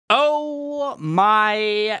Oh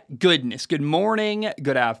my goodness. Good morning,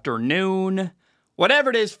 good afternoon. Whatever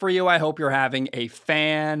it is for you, I hope you're having a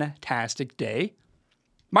fantastic day.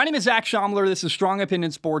 My name is Zach Schomler. This is Strong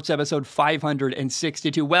Opinion Sports, episode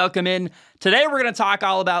 562. Welcome in. Today we're going to talk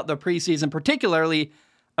all about the preseason, particularly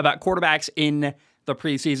about quarterbacks in the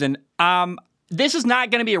preseason. This is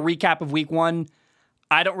not going to be a recap of week one.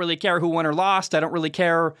 I don't really care who won or lost. I don't really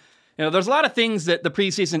care. There's a lot of things that the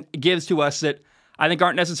preseason gives to us that I think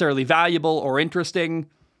aren't necessarily valuable or interesting.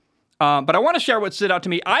 But I want to share what stood out to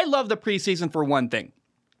me. I love the preseason for one thing.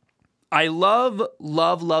 I love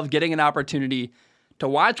getting an opportunity to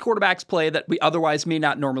watch quarterbacks play that we otherwise may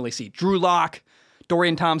not normally see. Drew Lock,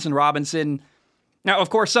 Dorian Thompson-Robinson. Now,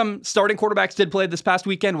 of course, some starting quarterbacks did play this past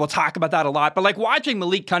weekend. We'll talk about that a lot. But watching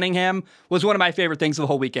Malik Cunningham was one of my favorite things of the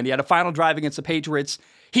whole weekend. He had a final drive against the Patriots.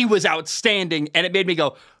 He was outstanding, and it made me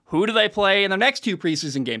go, who do they play in their next two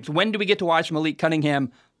preseason games? When do we get to watch Malik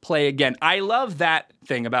Cunningham play again? I love that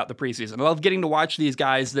thing about the preseason. I love getting to watch these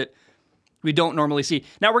guys that we don't normally see.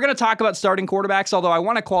 Now, we're going to talk about starting quarterbacks, although I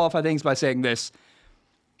want to qualify things by saying this.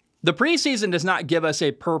 The preseason does not give us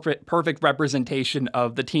a perfect representation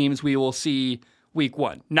of the teams we will see week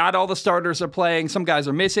one. Not all the starters are playing. Some guys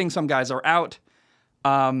are missing. Some guys are out.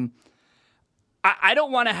 I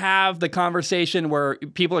don't want to have the conversation where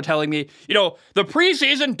people are telling me, the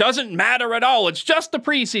preseason doesn't matter at all. It's just the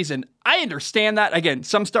preseason. I understand that. Again,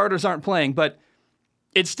 some starters aren't playing, but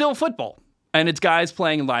it's still football. And it's guys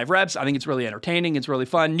playing live reps. I think it's really entertaining. It's really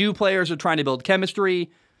fun. New players are trying to build chemistry.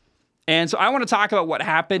 And so I want to talk about what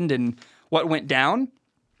happened and what went down.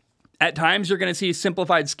 At times, you're going to see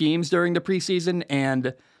simplified schemes during the preseason.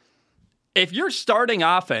 And if your starting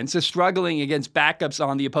offense is struggling against backups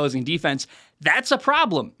on the opposing defense, that's a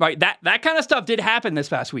problem, right? That kind of stuff did happen this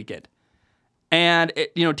past weekend. And,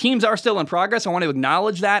 teams are still in progress. I want to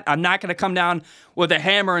acknowledge that. I'm not going to come down with a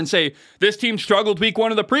hammer and say, this team struggled week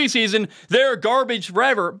one of the preseason. They're garbage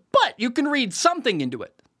forever. But you can read something into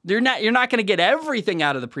it. You're not going to get everything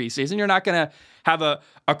out of the preseason. You're not going to have a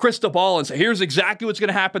crystal ball and say, here's exactly what's going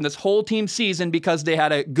to happen this whole team season because they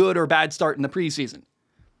had a good or bad start in the preseason.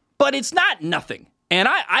 But it's not nothing. And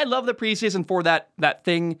I love the preseason for that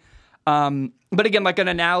thing. But again, like an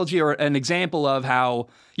analogy or an example of how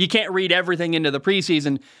you can't read everything into the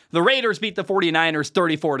preseason. The Raiders beat the 49ers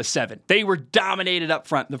 34-7. They were dominated up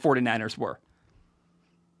front, the 49ers were.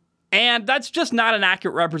 And that's just not an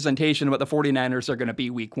accurate representation of what the 49ers are going to be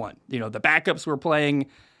week one. The backups were playing.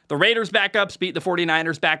 The Raiders backups beat the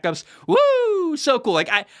 49ers backups. Woo! So cool.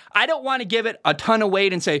 I don't want to give it a ton of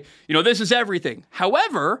weight and say, this is everything.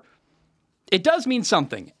 However, it does mean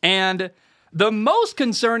something. And the most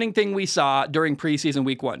concerning thing we saw during preseason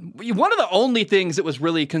week one of the only things that was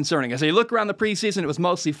really concerning, as you look around the preseason, it was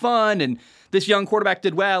mostly fun and this young quarterback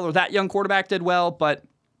did well or that young quarterback did well. But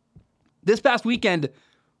this past weekend,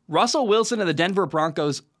 Russell Wilson and the Denver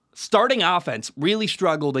Broncos starting offense really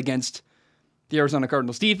struggled against the Arizona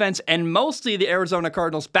Cardinals defense and mostly the Arizona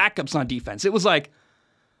Cardinals backups on defense. It was like,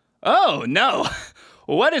 oh no,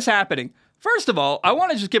 what is happening? First of all, I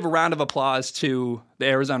want to just give a round of applause to the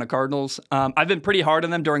Arizona Cardinals. I've been pretty hard on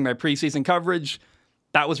them during my preseason coverage.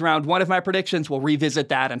 That was round one of my predictions. We'll revisit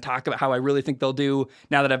that and talk about how I really think they'll do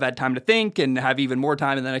now that I've had time to think and have even more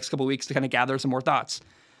time in the next couple of weeks to kind of gather some more thoughts.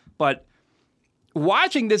 But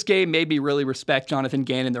watching this game made me really respect Jonathan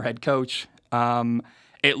Gannon, their head coach.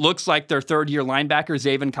 It looks like their third-year linebacker,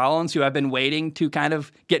 Zaven Collins, who I've been waiting to kind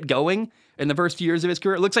of get going in the first 2 years of his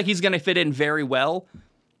career. It looks like he's going to fit in very well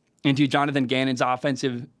into Jonathan Gannon's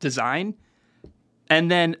offensive design.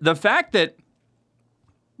 And then the fact that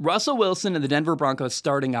Russell Wilson and the Denver Broncos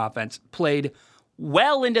starting offense played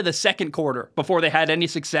well into the second quarter before they had any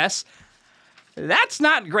success, that's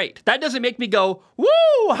not great. That doesn't make me go,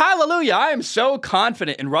 woo, hallelujah. I am so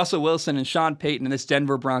confident in Russell Wilson and Sean Payton and this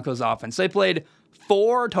Denver Broncos offense. They played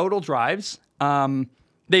 4 total drives.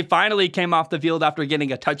 They finally came off the field after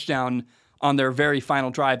getting a touchdown on their very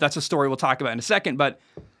final drive. That's a story we'll talk about in a second, but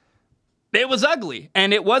it was ugly.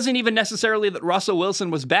 And it wasn't even necessarily that Russell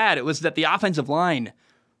Wilson was bad. It was that the offensive line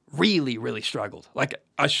really, really struggled. Like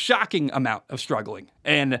a shocking amount of struggling.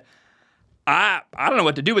 And I don't know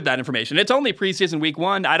what to do with that information. It's only preseason week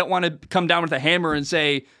one. I don't want to come down with a hammer and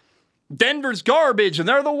say, Denver's garbage and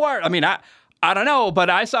they're the worst. I mean, I don't know, but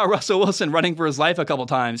I saw Russell Wilson running for his life a couple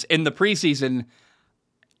times in the preseason,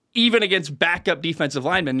 even against backup defensive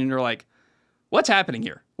linemen. And you're like, what's happening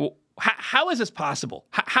here? Well, how is this possible?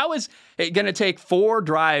 How is it going to take 4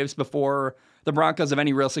 drives before the Broncos have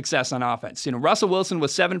any real success on offense? Russell Wilson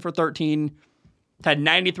was 7 for 13, had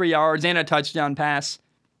 93 yards and a touchdown pass.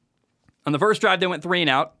 On the first drive, they went 3 and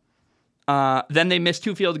out. Then they missed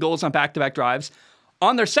 2 field goals on back-to-back drives.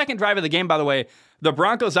 On their second drive of the game, by the way, the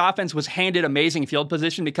Broncos offense was handed amazing field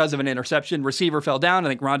position because of an interception. Receiver fell down. I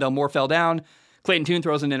think Rondell Moore fell down. Clayton Tune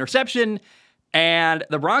throws an interception. And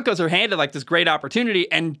the Broncos are handed like this great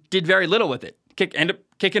opportunity and did very little with it. End up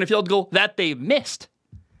kicking a field goal that they missed.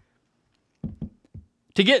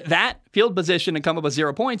 To get that field position and come up with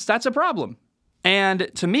 0 points, that's a problem. And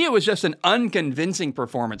to me, it was just an unconvincing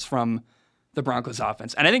performance from the Broncos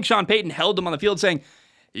offense. And I think Sean Payton held them on the field saying,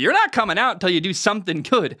 you're not coming out until you do something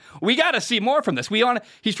good. We got to see more from this.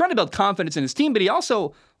 He's trying to build confidence in his team, but he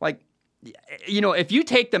also, if you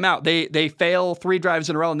take them out, they fail 3 drives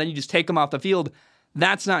in a row, and then you just take them off the field.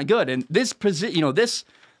 That's not good. And this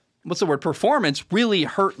performance really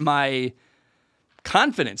hurt my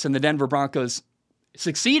confidence in the Denver Broncos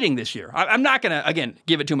succeeding this year. I'm not going to, again,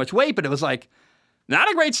 give it too much weight, but it was not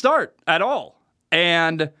a great start at all.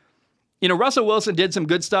 And Russell Wilson did some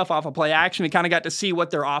good stuff off of play action. We kind of got to see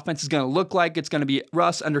what their offense is going to look like. It's going to be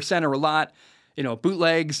Russ under center a lot,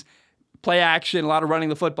 bootlegs, play action, a lot of running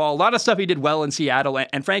the football, a lot of stuff he did well in Seattle,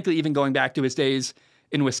 and frankly, even going back to his days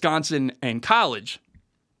in Wisconsin and college.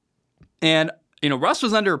 And, Russ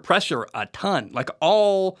was under pressure a ton,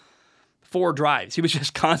 all 4 drives. He was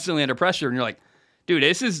just constantly under pressure, and you're like, dude,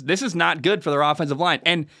 this is not good for their offensive line.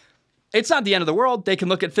 And it's not the end of the world. They can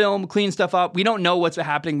look at film, clean stuff up. We don't know what's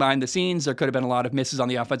happening behind the scenes. There could have been a lot of misses on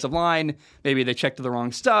the offensive line. Maybe they checked the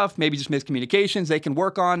wrong stuff. Maybe just miscommunications they can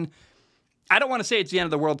work on. I don't want to say it's the end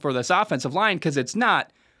of the world for this offensive line because it's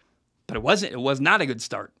not, but it wasn't. It was not a good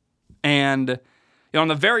start. And on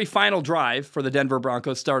the very final drive for the Denver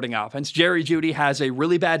Broncos starting offense, Jerry Jeudy has a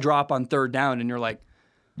really bad drop on 3rd down, and you're like,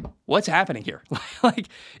 what's happening here?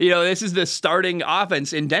 This is the starting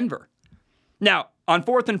offense in Denver. Now, on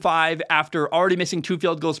 4th and 5, after already missing 2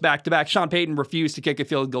 field goals back-to-back, Sean Payton refused to kick a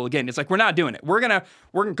field goal again. It's we're not doing it.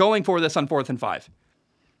 We're going for this on 4th and 5.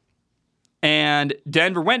 And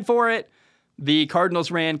Denver went for it. The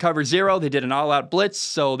Cardinals ran cover 0. They did an all-out blitz,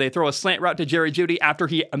 so they throw a slant route to Jerry Jeudy after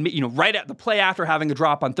he, right at the play after having a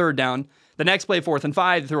drop on 3rd down. The next play, 4th and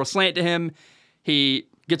 5, they throw a slant to him. He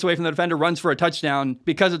gets away from the defender, runs for a touchdown.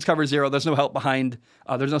 Because it's cover 0, there's no help behind.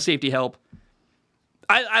 There's no safety help.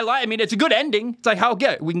 I mean, it's a good ending. It's how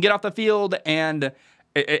good. We can get off the field and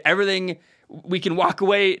everything. We can walk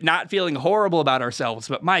away not feeling horrible about ourselves.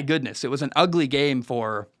 But my goodness, it was an ugly game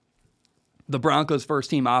for the Broncos'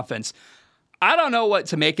 first-team offense. I don't know what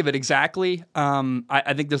to make of it exactly.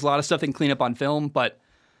 I think there's a lot of stuff they can clean up on film, but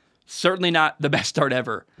certainly not the best start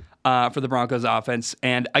ever for the Broncos offense.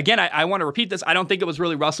 And again, I want to repeat this. I don't think it was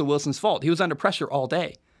really Russell Wilson's fault. He was under pressure all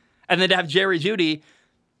day. And then to have Jerry Jeudy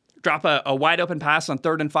drop a wide open pass on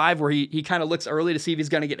 3rd and 5 where he kind of looks early to see if he's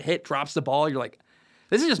going to get hit, drops the ball. You're like,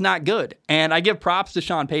 this is just not good. And I give props to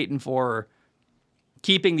Sean Payton for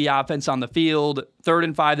keeping the offense on the field. 3rd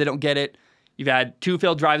and 5, they don't get it. You've had 2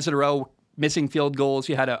 failed drives in a row, missing field goals.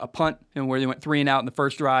 You had a punt where they went 3 and out in the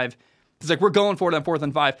first drive. It's we're going for it on 4th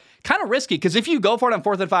and 5. Kind of risky because if you go for it on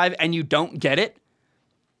 4th and 5 and you don't get it,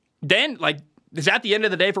 then is that the end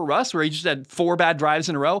of the day for Russ where he just had 4 bad drives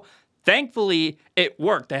in a row? Thankfully, it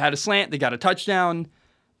worked. They had a slant. They got a touchdown.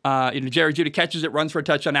 Jerry Jeudy catches it, runs for a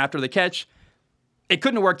touchdown after the catch. It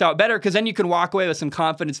couldn't have worked out better because then you can walk away with some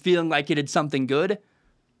confidence feeling like you did something good.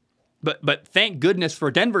 But thank goodness for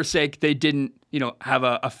Denver's sake, they didn't, have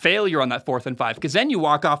a failure on that 4th and 5. Because then you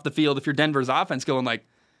walk off the field if you're Denver's offense going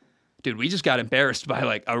dude, we just got embarrassed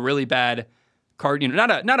by a really bad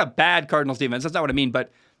not a bad Cardinals defense. That's not what I mean.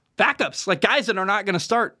 But backups, guys that are not going to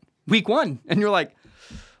start week 1. And you're like,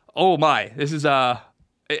 oh my, this is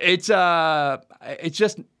it's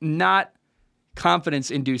just not confidence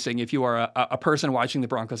inducing if you are a person watching the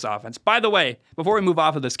Broncos offense. By the way, before we move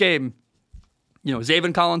off of this game,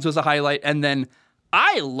 Zaven Collins was a highlight, and then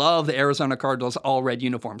I love the Arizona Cardinals all red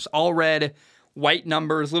uniforms, all red, white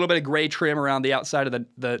numbers, a little bit of gray trim around the outside of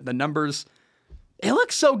the numbers. It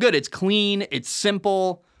looks so good. It's clean. It's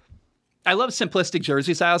simple. I love simplistic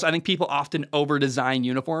jersey styles. I think people often over-design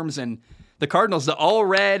uniforms, and the Cardinals, the all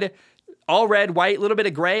red, white, little bit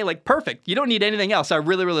of gray, perfect. You don't need anything else. I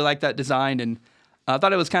really, really like that design, and I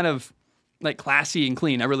thought it was kind of classy and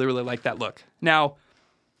clean. I really, really like that look. Now,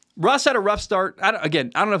 Russ had a rough start. I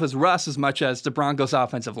don't know if it's Russ as much as the Broncos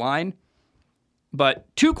offensive line,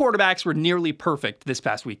 but 2 quarterbacks were nearly perfect this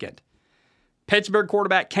past weekend. Pittsburgh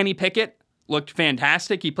quarterback Kenny Pickett looked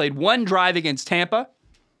fantastic. He played 1 drive against Tampa,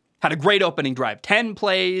 had a great opening drive, 10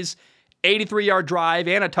 plays, 83-yard drive,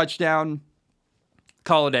 and a touchdown.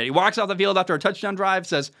 Call it a day. He walks off the field after a touchdown drive,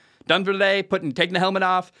 says, done for today, taking the helmet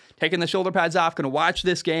off, taking the shoulder pads off, going to watch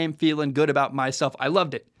this game, feeling good about myself. I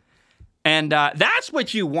loved it. And that's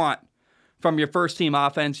what you want from your first-team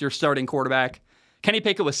offense, your starting quarterback. Kenny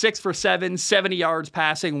Pickett was 6 for 7, 70 yards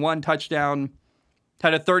passing, 1 touchdown.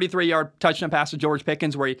 Had a 33-yard touchdown pass to George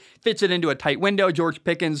Pickens where he fits it into a tight window. George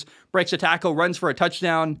Pickens breaks a tackle, runs for a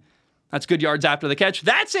touchdown. That's good yards after the catch.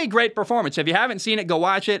 That's a great performance. If you haven't seen it, go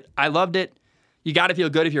watch it. I loved it. You got to feel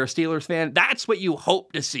good if you're a Steelers fan. That's what you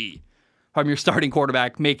hope to see from your starting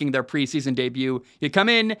quarterback making their preseason debut. You come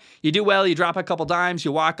in, you do well, you drop a couple dimes,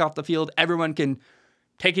 you walk off the field. Everyone can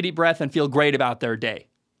take a deep breath and feel great about their day.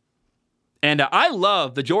 And I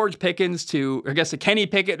love the the Kenny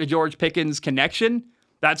Pickett to George Pickens connection.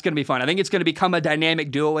 That's going to be fun. I think it's going to become a dynamic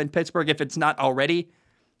duo in Pittsburgh if it's not already.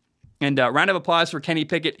 And round of applause for Kenny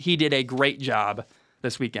Pickett. He did a great job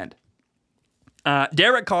this weekend.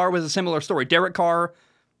 Derek Carr was a similar story. Derek Carr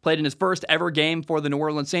played in his first ever game for the New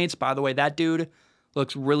Orleans Saints. By the way, that dude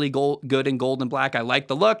looks really good in gold and black. I like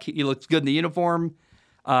the look. He looks good in the uniform.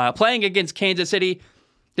 Playing against Kansas City,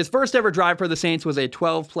 his first ever drive for the Saints was a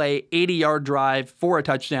 12-play, 80-yard drive for a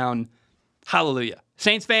touchdown. Hallelujah.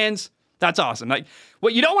 Saints fans, that's awesome. Like,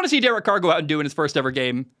 what you don't want to see Derek Carr go out and do in his first ever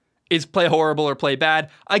game is play horrible or play bad.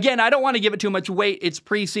 Again, I don't want to give it too much weight. It's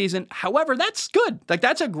preseason. However, that's good. Like,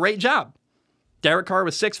 that's a great job. Derek Carr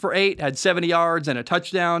was 6 for 8, had 70 yards and a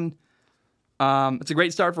touchdown. It's a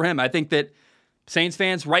great start for him. I think that Saints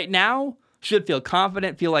fans right now should feel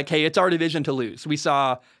confident, feel like, hey, it's our division to lose. We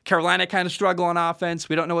saw Carolina kind of struggle on offense.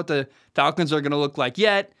 We don't know what the Falcons are going to look like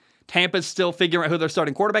yet. Tampa's still figuring out who their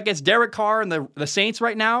starting quarterback is. Derek Carr and the Saints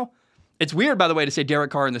right now. It's weird, by the way, to say Derek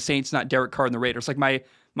Carr and the Saints, not Derek Carr and the Raiders. Like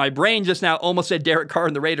my brain just now almost said Derek Carr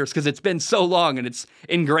and the Raiders because it's been so long and it's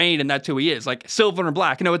ingrained and that's who he is. Like silver and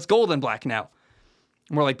black. No, it's gold and black now.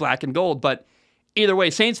 More like black and gold. But either way,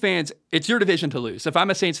 Saints fans, it's your division to lose. If I'm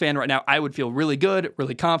a Saints fan right now, I would feel really good,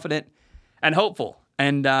 really confident, and hopeful.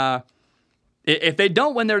 And if they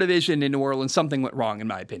don't win their division in New Orleans, something went wrong, in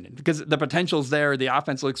my opinion, because the potential's there. The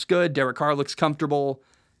offense looks good. Derek Carr looks comfortable.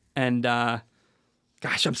 And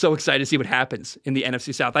gosh, I'm so excited to see what happens in the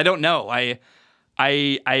NFC South. I don't know. I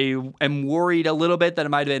am worried a little bit that I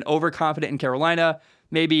might have been overconfident in Carolina.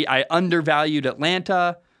 Maybe I undervalued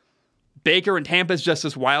Atlanta. Baker and Tampa is just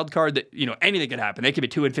this wild card that, anything could happen. They could be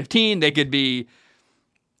 2-15. They could be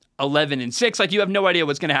 11-6. Like, you have no idea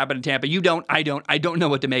what's going to happen in Tampa. You don't. I don't know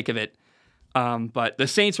what to make of it. But the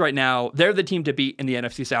Saints right now, they're the team to beat in the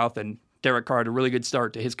NFC South, and Derek Carr had a really good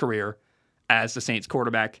start to his career as the Saints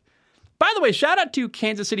quarterback. By the way, shout out to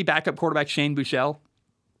Kansas City backup quarterback Shane Buechele,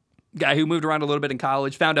 guy who moved around a little bit in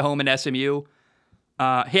college, found a home in SMU.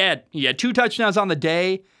 He had 2 touchdowns on the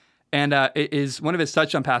day. And one of his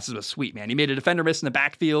touchdown passes was sweet, man. He made a defender miss in the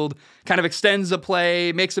backfield, kind of extends the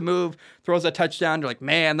play, makes a move, throws a touchdown. You're like,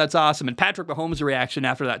 man, that's awesome. And Patrick Mahomes' reaction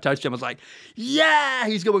after that touchdown was like, yeah,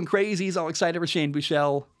 he's going crazy. He's all excited for Shane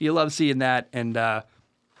Buechele. You love seeing that. And I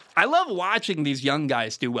love watching these young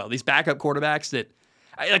guys do well, these backup quarterbacks that,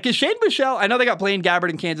 like, is Shane Buechele, I know they got Blaine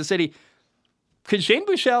Gabbert in Kansas City. Could Shane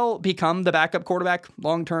Buechele become the backup quarterback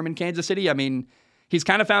long-term in Kansas City? I mean, he's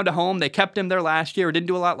kind of found a home. They kept him there last year. Didn't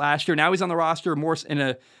do a lot last year. Now he's on the roster more in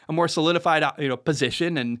a more solidified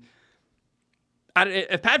position. And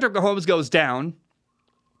if Patrick Mahomes goes down,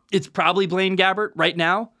 it's probably Blaine Gabbert right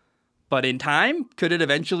now. But in time, could it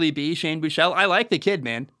eventually be Shane Buechele? I like the kid,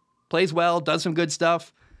 man. Plays well, does some good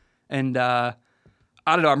stuff. And I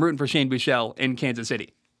don't know. I'm rooting for Shane Buechele in Kansas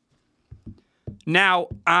City. Now,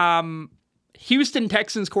 Houston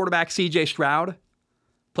Texans quarterback C.J. Stroud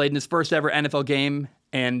played in his first ever NFL game,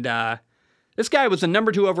 and this guy was the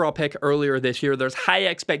number 2 overall pick earlier this year. There's high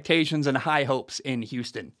expectations and high hopes in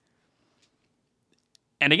Houston.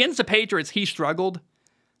 And against the Patriots, he struggled.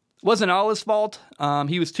 Wasn't all his fault.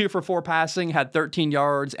 He was 2 for 4 passing, had 13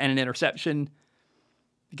 yards and an interception.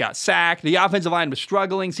 He got sacked. The offensive line was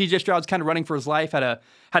struggling. C.J. Stroud's kind of running for his life. Had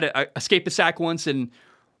to escape a sack once and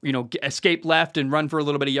escape left and run for a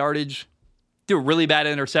little bit of yardage. Threw a really bad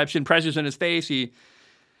interception. Pressures in his face.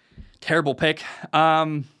 Terrible pick.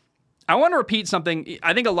 I want to repeat something.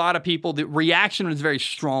 I think a lot of people, the reaction was very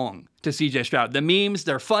strong to C.J. Stroud. The memes,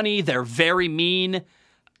 they're funny. They're very mean.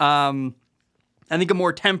 I think a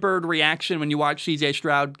more tempered reaction when you watch C.J.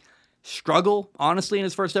 Stroud struggle, honestly, in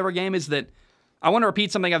his first ever game is that I want to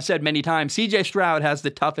repeat something I've said many times. C.J. Stroud has the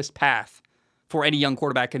toughest path for any young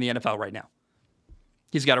quarterback in the NFL right now.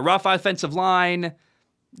 He's got a rough offensive line,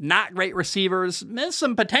 not great receivers. There's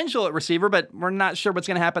some potential at receiver, but we're not sure what's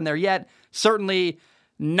going to happen there yet. Certainly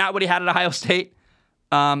not what he had at Ohio State.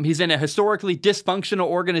 He's in a historically dysfunctional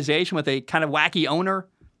organization with a kind of wacky owner.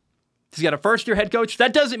 He's got a first-year head coach.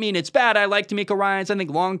 That doesn't mean it's bad. I like DeMeco Ryans. I think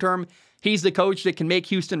long-term, he's the coach that can make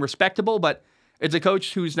Houston respectable, but it's a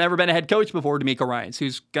coach who's never been a head coach before, DeMeco Ryans,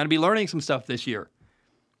 who's going to be learning some stuff this year.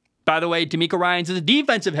 By the way, DeMeco Ryans is a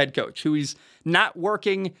defensive head coach who he's not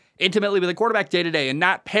working intimately with the quarterback day to day and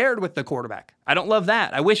not paired with the quarterback. I don't love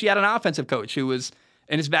that. I wish he had an offensive coach who was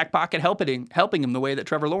in his back pocket helping him the way that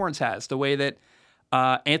Trevor Lawrence has, the way that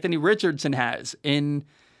Anthony Richardson has in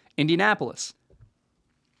Indianapolis.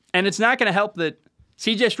 And it's not going to help that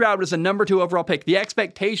C.J. Stroud was a number 2 overall pick. The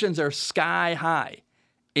expectations are sky high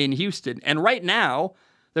in Houston. And right now,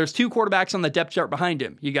 there's 2 quarterbacks on the depth chart behind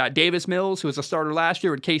him. You got Davis Mills, who was a starter last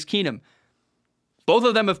year, and Case Keenum. Both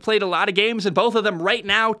of them have played a lot of games, and both of them right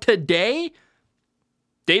now, today,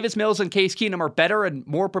 Davis Mills and Case Keenum are better and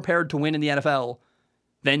more prepared to win in the NFL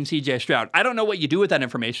than C.J. Stroud. I don't know what you do with that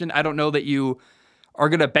information. I don't know that you are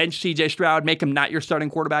going to bench C.J. Stroud, make him not your starting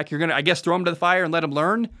quarterback. You're going to, I guess, throw him to the fire and let him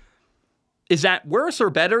learn. Is that worse or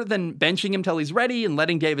better than benching him till he's ready and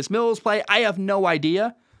letting Davis Mills play? I have no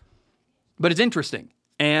idea, but it's interesting.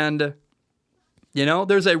 And,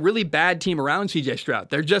 there's a really bad team around C.J. Stroud.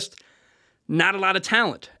 They're just not a lot of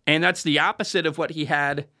talent. And that's the opposite of what he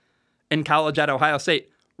had in college at Ohio State.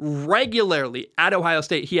 Regularly at Ohio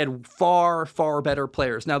State, he had far, far better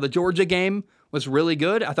players. Now, the Georgia game was really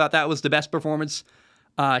good. I thought that was the best performance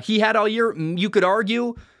he had all year. You could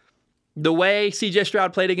argue the way C.J.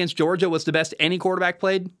 Stroud played against Georgia was the best any quarterback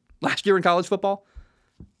played last year in college football.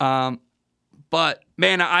 But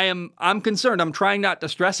man, I'm concerned. I'm trying not to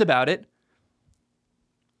stress about it.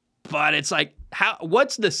 But it's like,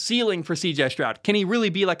 what's the ceiling for C.J. Stroud? Can he really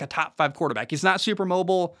be like a top 5 quarterback? He's not super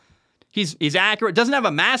mobile. He's accurate. Doesn't have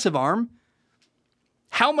a massive arm.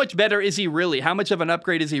 How much better is he really? How much of an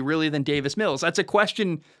upgrade is he really than Davis Mills? That's a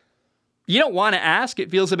question you don't want to ask.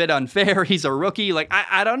 It feels a bit unfair. He's a rookie. Like,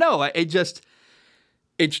 I don't know.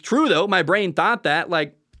 It's true, though. My brain thought that.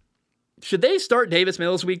 Like, should they start Davis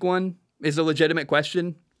Mills week 1 is a legitimate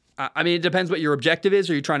question. I mean, it depends what your objective is.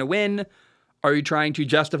 Are you trying to win? Are you trying to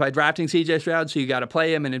justify drafting C.J. Stroud? So you got to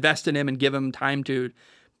play him and invest in him and give him time to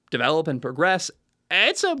develop and progress.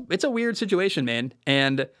 It's a weird situation, man.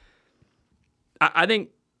 And I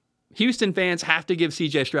think Houston fans have to give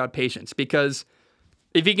C.J. Stroud patience, because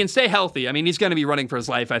if he can stay healthy, I mean, he's going to be running for his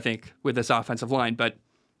life, I think, with this offensive line. But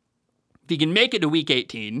if he can make it to week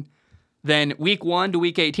 18, then week 1 to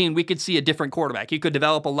week 18, we could see a different quarterback. He could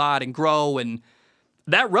develop a lot and grow. And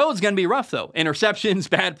that road's going to be rough, though. Interceptions,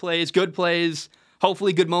 bad plays, good plays,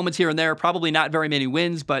 hopefully good moments here and there. Probably not very many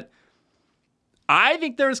wins, but I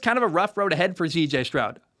think there's kind of a rough road ahead for C.J.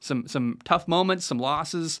 Stroud. Some tough moments, some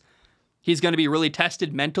losses. He's going to be really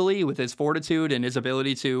tested mentally with his fortitude and his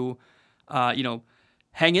ability to,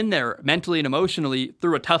 hang in there mentally and emotionally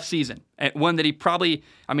through a tough season. And one that he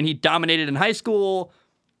dominated in high school.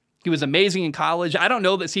 He was amazing in college. I don't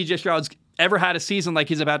know that C.J. Stroud's ever had a season like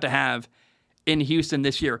he's about to have in Houston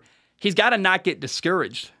this year. He's got to not get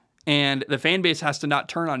discouraged, and the fan base has to not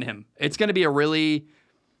turn on him. It's going to be a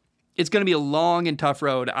long and tough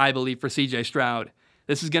road, I believe, for C.J. Stroud.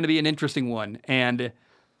 This is going to be an interesting one. And,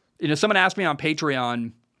 someone asked me on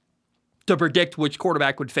Patreon to predict which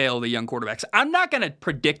quarterback would fail the young quarterbacks. I'm not going to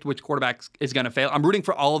predict which quarterback is going to fail. I'm rooting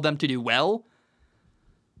for all of them to do well.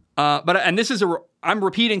 I'm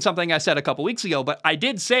repeating something I said a couple weeks ago, but I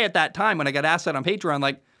did say at that time when I got asked that on Patreon,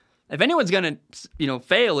 like, if anyone's going to,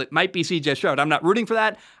 fail, it might be C.J. Stroud. I'm not rooting for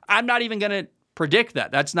that. I'm not even going to predict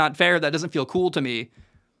that. That's not fair. That doesn't feel cool to me.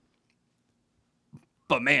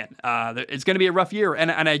 But man, it's going to be a rough year.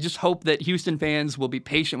 And I just hope that Houston fans will be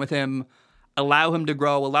patient with him, allow him to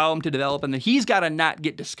grow, allow him to develop, and then he's got to not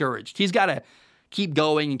get discouraged. He's got to keep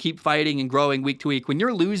going and keep fighting and growing week to week. When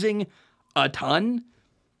you're losing a ton,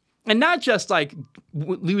 and not just like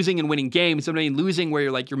losing and winning games, I mean losing where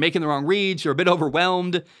you're making the wrong reads, you're a bit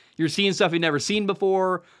overwhelmed, you're seeing stuff you've never seen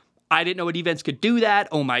before. I didn't know a defense could do that.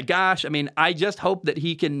 Oh my gosh. I mean, I just hope that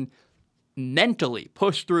he can mentally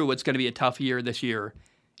push through what's going to be a tough year this year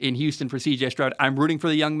in Houston for C.J. Stroud. I'm rooting for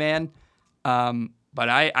the young man, but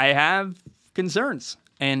I have concerns.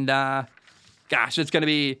 And it's going to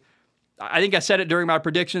be, I think I said it during my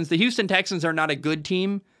predictions, the Houston Texans are not a good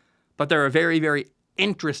team, but they're a very, very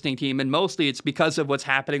interesting team, and mostly it's because of what's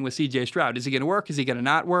happening with C.J. Stroud. Is he going to work? Is he going to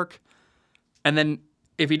not work? And then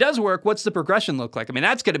if he does work, what's the progression look like? I mean,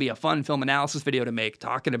 that's going to be a fun film analysis video to make,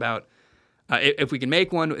 talking about if we can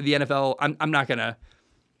make one with the NFL. I'm not going to,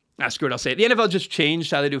 screw it, I'll say it. The NFL just changed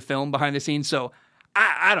how they do film behind the scenes, so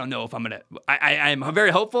I don't know if I'm going to, I'm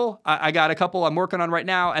very hopeful. I got a couple I'm working on right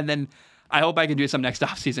now, and then I hope I can do some next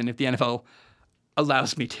offseason if the NFL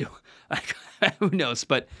allows me to. Who knows?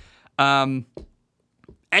 But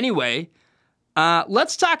anyway,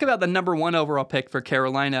 let's talk about the number 1 overall pick for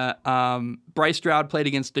Carolina. Bryce Stroud played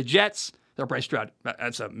against the Jets. Or Bryce Stroud,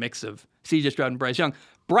 that's a mix of C.J. Stroud and Bryce Young.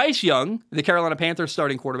 Bryce Young, the Carolina Panthers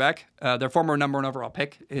starting quarterback, their former number 1 overall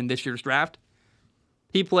pick in this year's draft.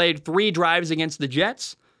 He played 3 drives against the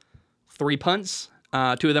Jets, 3 punts. 2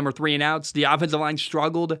 of them were 3 and outs. The offensive line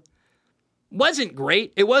struggled. Wasn't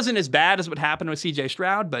great. It wasn't as bad as what happened with C.J.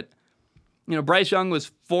 Stroud, but Bryce Young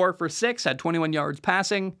was 4 for 6, had 21 yards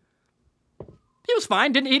passing. He was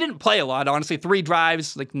fine. He didn't play a lot, honestly. 3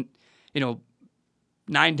 drives,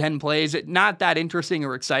 9-10 plays. Not that interesting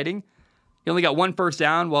or exciting. He only got 1 first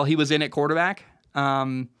down while he was in at quarterback.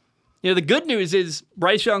 The good news is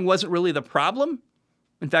Bryce Young wasn't really the problem.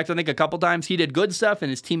 In fact, I think a couple times he did good stuff and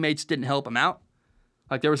his teammates didn't help him out.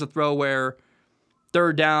 Like there was a throw where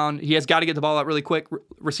 3rd down, he has got to get the ball out really quick.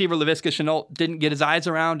 Receiver Laviska Shenault didn't get his eyes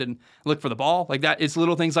around and look for the ball. Like that, it's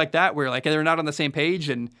little things like that where like they're not on the same page,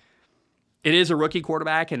 and it is a rookie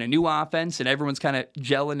quarterback and a new offense and everyone's kind of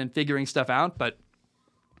gelling and figuring stuff out. But,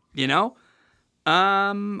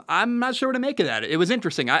 I'm not sure what to make of that. It was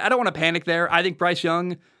interesting. I don't want to panic there. I think Bryce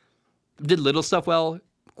Young did little stuff well.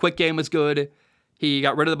 Quick game was good. He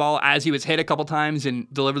got rid of the ball as he was hit a couple times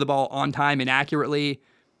and delivered the ball on time and accurately.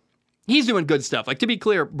 He's doing good stuff. Like, to be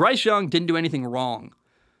clear, Bryce Young didn't do anything wrong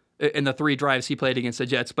in the 3 drives he played against the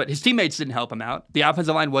Jets, but his teammates didn't help him out. The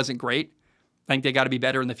offensive line wasn't great. I think they got to be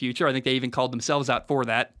better in the future. I think they even called themselves out for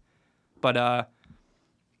that. But I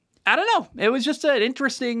don't know. It was just an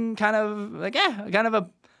interesting kind of a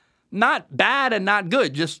not bad and not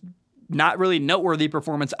good, just not really noteworthy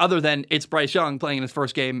performance other than it's Bryce Young playing in his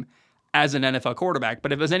first game as an NFL quarterback.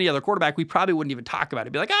 But if it was any other quarterback, we probably wouldn't even talk about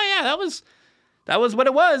it. Be like, oh yeah, that was what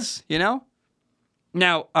it was,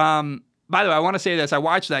 Now, by the way, I want to say this. I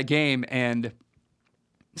watched that game, and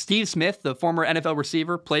Steve Smith, the former NFL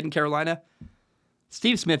receiver, played in Carolina.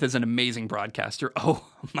 Steve Smith is an amazing broadcaster. Oh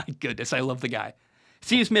my goodness, I love the guy.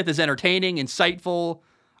 Steve Smith is entertaining, insightful.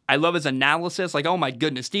 I love his analysis. Like, oh my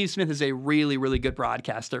goodness, Steve Smith is a really, really good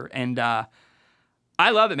broadcaster, and I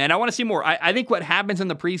love it, man. I want to see more. I think what happens in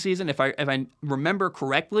the preseason, if I remember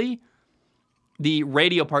correctly, the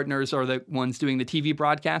radio partners are the ones doing the TV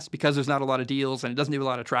broadcast because there's not a lot of deals and it doesn't do a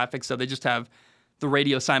lot of traffic, so they just have the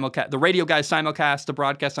radio guys simulcast the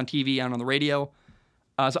broadcast on TV and on the radio.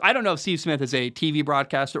 So I don't know if Steve Smith is a TV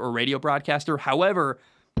broadcaster or radio broadcaster. However,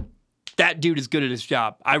 that dude is good at his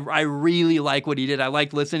job. I really like what he did. I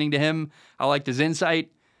liked listening to him. I liked his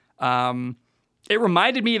insight. It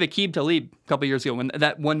reminded me of Aqib Talib a couple years ago when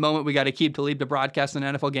that one moment we got Aqib Talib to broadcast an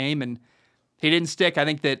NFL game and he didn't stick. I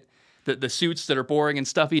think that the suits that are boring and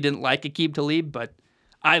stuff, he didn't like Aqib Talib, but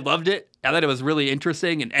I loved it. I thought it was really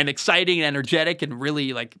interesting and exciting and energetic and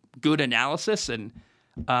really like good analysis. And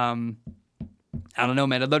I don't know,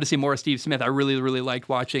 man. I'd love to see more of Steve Smith. I really, really liked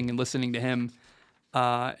watching and listening to him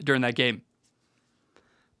during that game.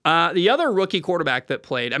 The other rookie quarterback that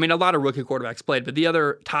played, I mean, a lot of rookie quarterbacks played, but the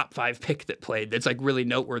other top 5 pick that played that's like really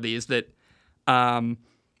noteworthy is that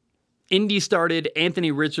Indy started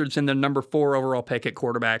Anthony Richardson, the number 4 overall pick at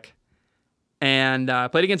quarterback, and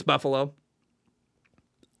played against Buffalo.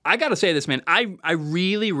 I got to say this, man. I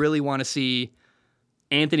really, really want to see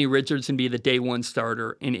Anthony Richardson be the day 1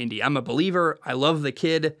 starter in Indy. I'm a believer. I love the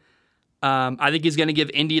kid. I think he's going to give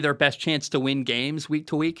Indy their best chance to win games week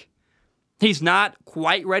to week. He's not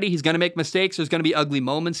quite ready. He's going to make mistakes. There's going to be ugly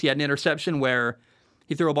moments. He had an interception where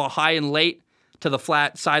he threw a ball high and late to the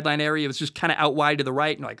flat sideline area. It was just kind of out wide to the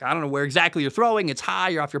right. And like, I don't know where exactly you're throwing. It's high.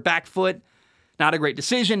 You're off your back foot. Not a great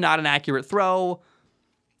decision. Not an accurate throw.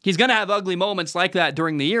 He's going to have ugly moments like that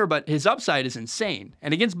during the year, but his upside is insane.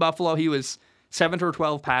 And against Buffalo, he was 7 for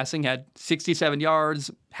 12 passing, had 67 yards,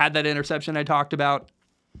 had that interception I talked about.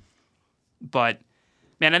 But,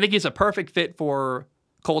 man, I think he's a perfect fit for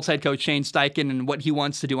Colts head coach Shane Steichen and what he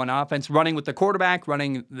wants to do on offense, running with the quarterback,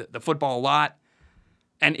 running the football a lot.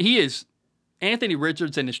 And Anthony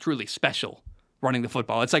Richardson is truly special running the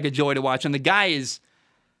football. It's like a joy to watch. And the guy is,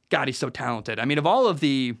 God, he's so talented. I mean, of all of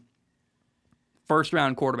the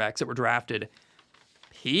first-round quarterbacks that were drafted,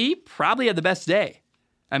 he probably had the best day.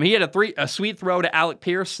 I mean, he had a sweet throw to Alec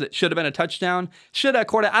Pierce that should have been a touchdown. Should have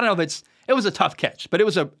caught it. I don't know if it was a tough catch, but it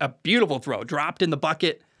was a beautiful throw. Dropped in the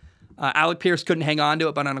bucket. Alec Pierce couldn't hang on to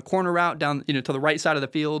it, but on a corner route down to the right side of the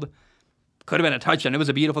field, could have been a touchdown. It was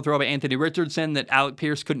a beautiful throw by Anthony Richardson that Alec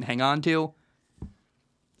Pierce couldn't hang on to.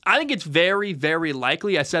 I think it's very, very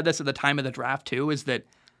likely, I said this at the time of the draft too, is that,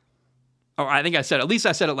 or I think I said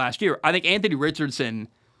it last year, I think Anthony Richardson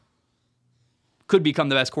could become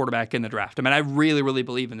the best quarterback in the draft. I mean, I really, really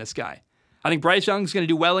believe in this guy. I think Bryce Young's going to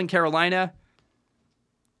do well in Carolina.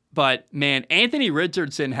 But, man, Anthony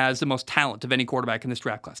Richardson has the most talent of any quarterback in this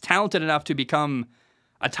draft class. Talented enough to become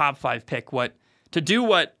a top 5 pick. To do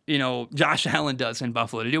what Josh Allen does in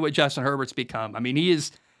Buffalo, to do what Justin Herbert's become. I mean, he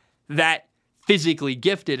is that physically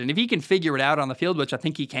gifted. And if he can figure it out on the field, which I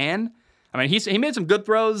think he can. I mean, he made some good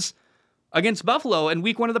throws against Buffalo in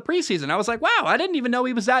week 1 of the preseason. I was like, wow, I didn't even know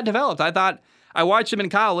he was that developed. I watched him in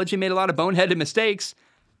college. He made a lot of boneheaded mistakes.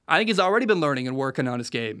 I think he's already been learning and working on his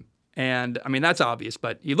game. And, I mean, that's obvious,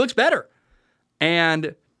 but he looks better.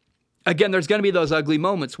 And, again, there's going to be those ugly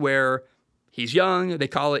moments where he's young. They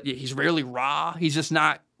call it, he's rarely raw. He's just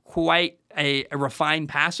not quite a refined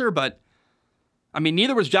passer. But, I mean,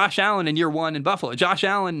 neither was Josh Allen in year 1 in Buffalo. Josh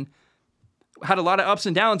Allen had a lot of ups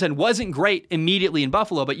and downs and wasn't great immediately in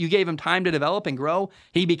Buffalo, but you gave him time to develop and grow.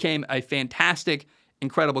 He became a fantastic,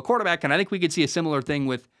 incredible quarterback, and I think we could see a similar thing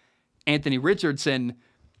with Anthony Richardson.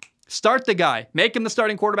 Start the guy. Make him the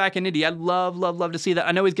starting quarterback in Indy. I'd love to see that.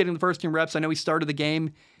 I know he's getting the first team reps. I know he started the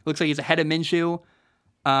game. Looks like he's ahead of Minshew,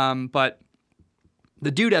 but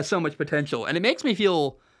the dude has so much potential, and it makes me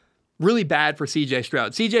feel really bad for C.J.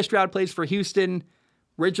 Stroud. C.J. Stroud plays for Houston.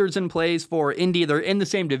 Richardson plays for Indy. They're in the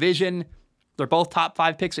same division. They're both top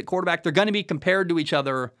 5 picks at quarterback. They're going to be compared to each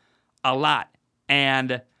other a lot.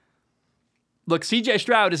 And look, C.J.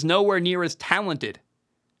 Stroud is nowhere near as talented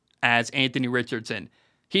as Anthony Richardson.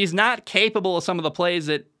 He's not capable of some of the plays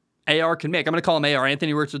that AR can make. I'm going to call him AR,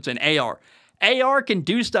 Anthony Richardson, AR. AR can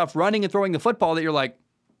do stuff running and throwing the football that you're like,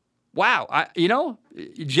 wow,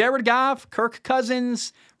 Jared Goff, Kirk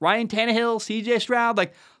Cousins, Ryan Tannehill, C.J. Stroud,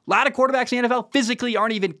 like a lot of quarterbacks in the NFL physically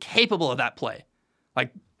aren't even capable of that play.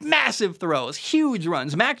 Like, massive throws, huge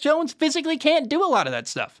runs. Mac Jones physically can't do a lot of that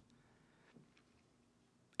stuff.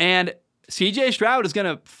 And C.J. Stroud is going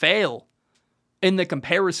to fail in the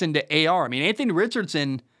comparison to AR. I mean, Anthony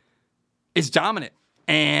Richardson is dominant.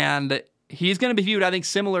 And he's going to be viewed, I think,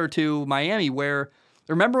 similar to Miami, where,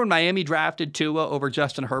 remember when Miami drafted Tua over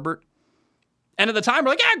Justin Herbert? And at the time,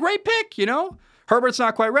 we're like, yeah, great pick, Herbert's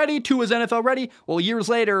not quite ready. Tua's NFL ready. Well, years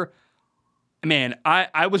later, man,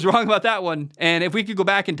 I was wrong about that one. And if we could go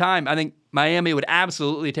back in time, I think Miami would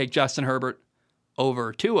absolutely take Justin Herbert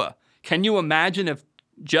over Tua. Can you imagine if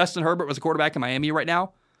Justin Herbert was a quarterback in Miami right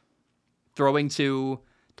now? Throwing to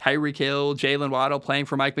Tyreek Hill, Jalen Waddle, playing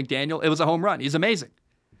for Mike McDaniel. It was a home run. He's amazing.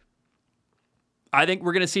 I think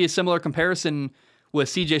we're going to see a similar comparison with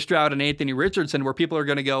C.J. Stroud and Anthony Richardson, where people are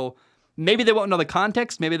going to go, maybe they won't know the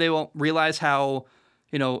context. Maybe they won't realize how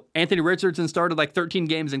Anthony Richardson started like 13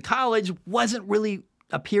 games in college, wasn't really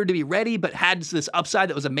appeared to be ready, but had this upside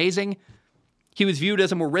that was amazing. He was viewed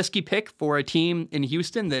as a more risky pick for a team in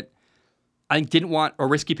Houston that I think didn't want a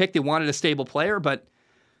risky pick. They wanted a stable player, but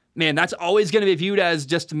man, that's always going to be viewed as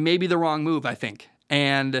just maybe the wrong move, I think.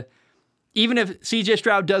 And even if C.J.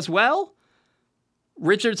 Stroud does well,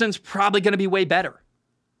 Richardson's probably going to be way better.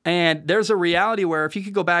 And there's a reality where if you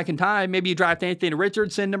could go back in time, maybe you draft Anthony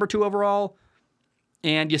Richardson, number 2 overall,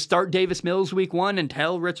 and you start Davis Mills week 1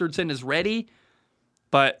 until Richardson is ready.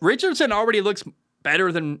 But Richardson already looks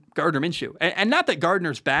better than Gardner Minshew. And not that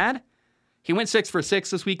Gardner's bad. He went 6 for 6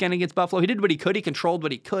 this weekend against Buffalo. He did what he could. He controlled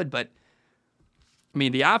what he could. But, I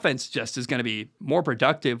mean, the offense just is going to be more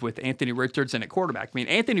productive with Anthony Richardson at quarterback. I mean,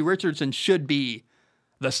 Anthony Richardson should be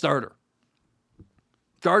the starter.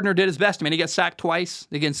 Gardner did his best. I mean, he got sacked twice.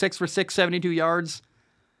 Again, 6 for 6, 72 yards.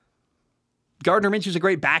 Gardner Minshew's a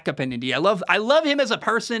great backup in Indy. I love him as a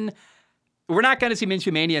person. We're not going to see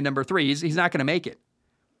Minshew Mania number 3. He's not going to make it.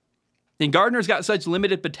 And Gardner's got such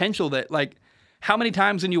limited potential that, like, how many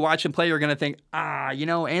times when you watch him play, you're going to think,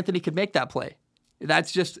 Anthony could make that play.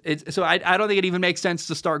 That's just, so I don't think it even makes sense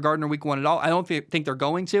to start Gardner week 1 at all. I don't think they're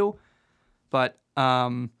going to. But,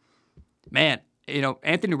 man,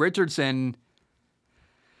 Anthony Richardson,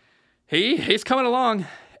 he's coming along.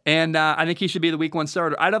 And I think he should be the week 1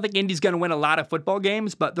 starter. I don't think Indy's going to win a lot of football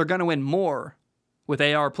games, but they're going to win more with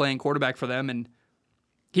AR playing quarterback for them. And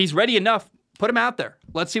he's ready enough. Put him out there.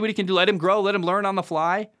 Let's see what he can do. Let him grow. Let him learn on the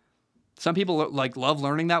fly. Some people love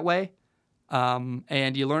learning that way.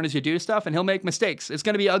 And you learn as you do stuff, and he'll make mistakes. It's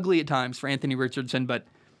going to be ugly at times for Anthony Richardson, but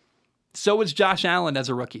so is Josh Allen as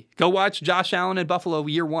a rookie. Go watch Josh Allen in Buffalo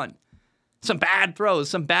year 1. Some bad throws,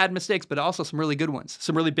 some bad mistakes, but also some really good ones.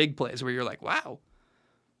 Some really big plays where you're like, wow,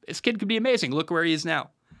 this kid could be amazing. Look where he is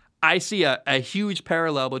now. I see a huge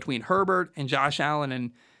parallel between Herbert and Josh Allen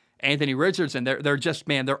and Anthony Richardson. They're just,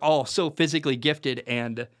 man, they're all so physically gifted,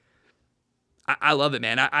 and I love it,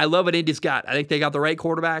 man. I love what Indy's got. I think they got the right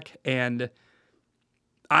quarterback, and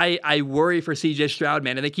I worry for C.J. Stroud,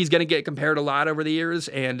 man. I think he's going to get compared a lot over the years,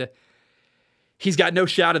 and he's got no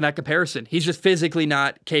shot in that comparison. He's just physically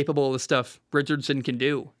not capable of the stuff Richardson can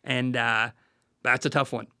do, and that's a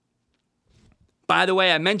tough one. By the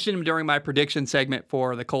way, I mentioned him during my prediction segment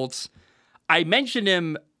for the Colts. I mentioned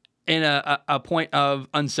him in a point of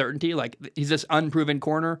uncertainty, like he's this unproven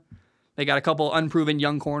corner. They got a couple unproven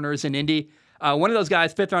young corners in Indy. One of those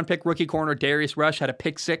guys, 5th-round pick rookie corner, Darius Rush, had a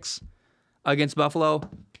pick 6 against Buffalo.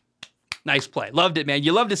 Nice play. Loved it, man.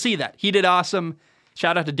 You love to see that. He did awesome.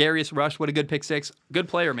 Shout out to Darius Rush. What a good pick six. Good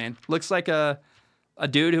player, man. Looks like a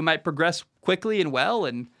dude who might progress quickly and well,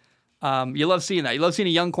 and you love seeing that. You love seeing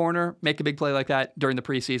a young corner make a big play like that during the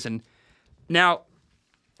preseason. Now,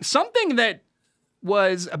 something that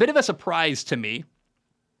was a bit of a surprise to me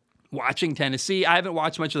watching Tennessee. I haven't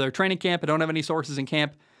watched much of their training camp. I don't have any sources in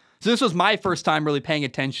camp. So this was my first time really paying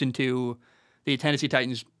attention to the Tennessee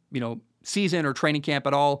Titans, season or training camp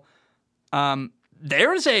at all.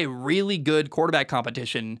 There's a really good quarterback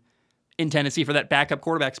competition in Tennessee for that backup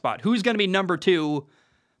quarterback spot. Who's going to be number 2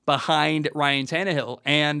 behind Ryan Tannehill?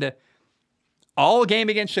 And all game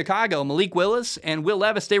against Chicago, Malik Willis and Will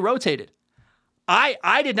Levis, they rotated.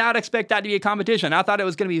 I did not expect that to be a competition. I thought it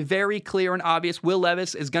was going to be very clear and obvious. Will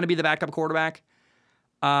Levis is going to be the backup quarterback.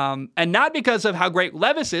 And not because of how great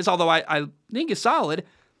Levis is, although I think he's solid.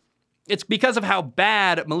 It's because of how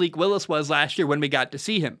bad Malik Willis was last year when we got to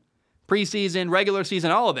see him. Preseason, regular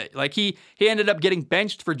season, all of it. Like he ended up getting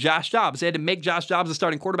benched for Josh Dobbs. They had to make Josh Dobbs a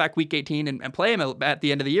starting quarterback week 18 and play him at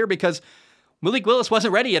the end of the year because Malik Willis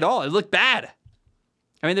wasn't ready at all. It looked bad.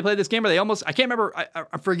 I mean, they played this game where they almost, I can't remember,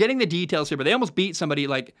 I'm forgetting the details here, but they almost beat somebody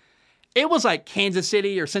like, it was like Kansas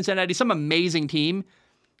City or Cincinnati, some amazing team.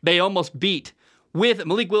 They almost beat with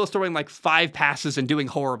Malik Willis throwing like 5 passes and doing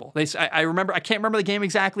horrible. I can't remember the game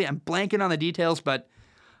exactly. I'm blanking on the details, but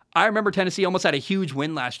I remember Tennessee almost had a huge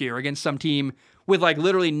win last year against some team with like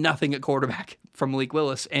literally nothing at quarterback from Malik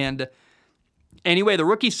Willis. And anyway, the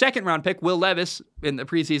rookie second-round pick, Will Levis, in the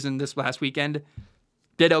preseason this last weekend,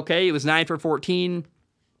 did okay. He was 9 for 14,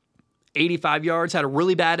 85 yards, had a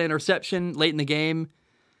really bad interception late in the game,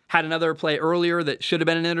 had another play earlier that should have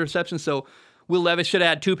been an interception. So Will Levis should have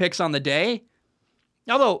had 2 picks on the day.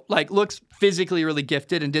 Although, looks physically really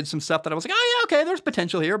gifted and did some stuff that I was like, oh, yeah, okay, there's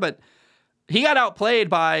potential here. But he got outplayed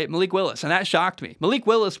by Malik Willis, and that shocked me. Malik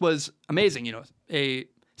Willis was amazing, a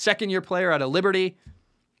second-year player out of Liberty.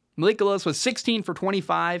 Malik Willis was 16 for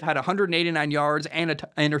 25, had 189 yards and an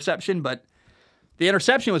interception, but the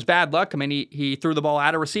interception was bad luck. I mean, he threw the ball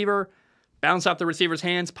at a receiver, bounced off the receiver's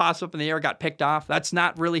hands, popped up in the air, got picked off. That's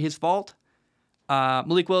not really his fault.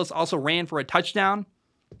 Malik Willis also ran for a touchdown.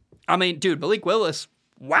 I mean, dude, Malik Willis,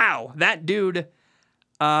 wow, that dude,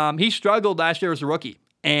 he struggled last year as a rookie.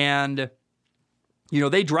 And,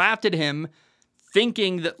 they drafted him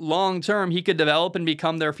thinking that long-term he could develop and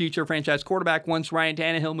become their future franchise quarterback once Ryan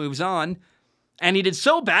Tannehill moves on. And he did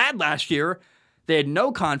so bad last year, they had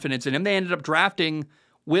no confidence in him. They ended up drafting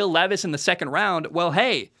Will Levis in the second round. Well,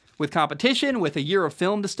 hey, with competition, with a year of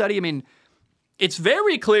film to study, I mean, it's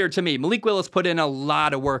very clear to me Malik Willis put in a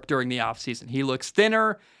lot of work during the offseason. He looks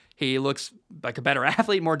thinner. He looks like a better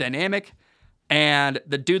athlete, more dynamic, and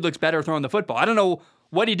the dude looks better throwing the football. I don't know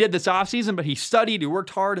what he did this offseason, but he studied, he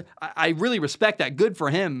worked hard. I really respect that. Good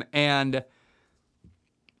for him. And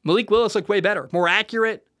Malik Willis looked way better, more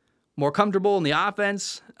accurate, more comfortable in the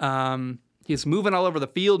offense. He's moving all over the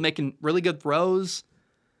field, making really good throws.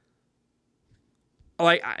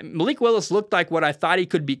 Malik Willis looked like what I thought he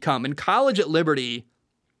could become. In college at Liberty,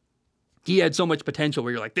 he had so much potential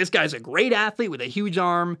where you're like, this guy's a great athlete with a huge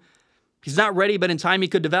arm. He's not ready, but in time he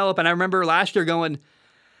could develop. And I remember last year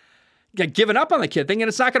giving up on the kid, thinking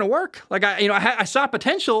it's not going to work. I saw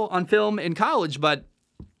potential on film in college, but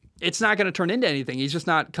it's not going to turn into anything. He's just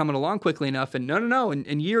not coming along quickly enough. And no.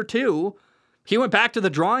 In year 2, he went back to the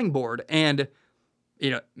drawing board and,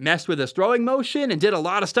 messed with his throwing motion and did a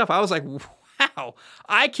lot of stuff. I was like, wow,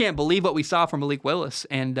 I can't believe what we saw from Malik Willis.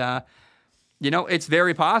 And, it's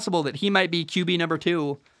very possible that he might be QB number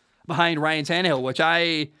 2 behind Ryan Tannehill, which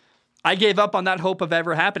I gave up on that hope of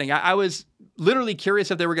ever happening. I was literally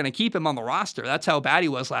curious if they were going to keep him on the roster. That's how bad he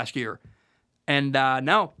was last year. And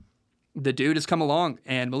no, the dude has come along.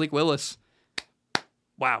 And Malik Willis,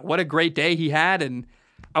 wow, what a great day he had. And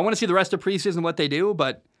I want to see the rest of preseason what they do.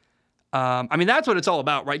 But, that's what it's all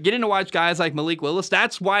about, right? Getting to watch guys like Malik Willis.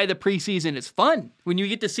 That's why the preseason is fun. When you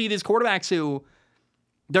get to see these quarterbacks who,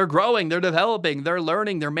 they're growing, they're developing, they're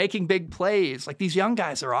learning, they're making big plays. Like, these young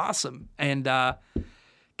guys are awesome. And,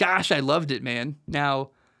 gosh, I loved it, man.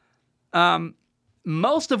 Now,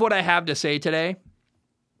 most of what I have to say today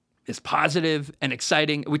is positive and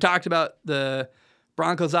exciting. We talked about the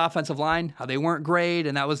Broncos offensive line, how they weren't great,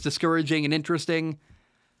 and that was discouraging and interesting.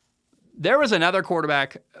 There was another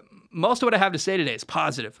quarterback. Most of what I have to say today is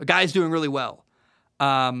positive. A guy's doing really well.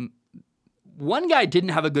 One guy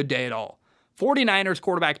didn't have a good day at all. 49ers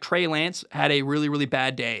quarterback Trey Lance had a really, really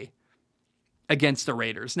bad day against the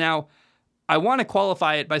Raiders. Now, I want to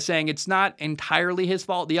qualify it by saying it's not entirely his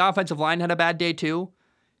fault. The offensive line had a bad day too.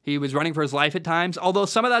 He was running for his life at times, although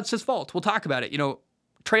some of that's his fault. We'll talk about it.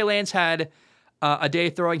 Trey Lance had a day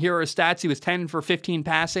throwing. Here are his stats. He was 10 for 15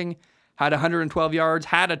 passing, had 112 yards,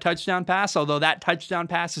 had a touchdown pass, although that touchdown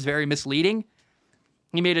pass is very misleading.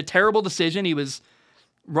 He made a terrible decision. He was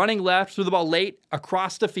running left, threw the ball late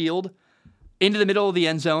across the field into the middle of the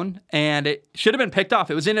end zone, and it should have been picked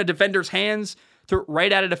off. It was in a defender's hands, threw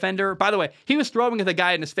right at a defender. By the way, he was throwing at the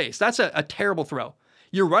guy in his face. That's a terrible throw.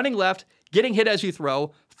 You're running left, getting hit as you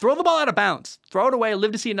throw the ball out of bounds, throw it away,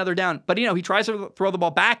 live to see another down. But, he tries to throw the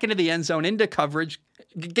ball back into the end zone, into coverage,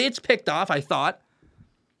 gets picked off, I thought.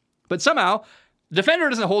 But somehow, the defender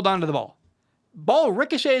doesn't hold on to the ball. Ball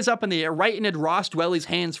ricochets up in the air, right into Ross Dwelly's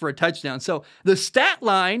hands for a touchdown. So the stat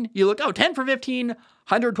line, you look, 10 for 15,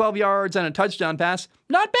 112 yards and a touchdown pass.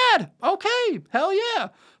 Not bad. Okay, hell yeah.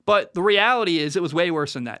 But the reality is it was way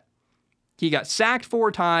worse than that. He got sacked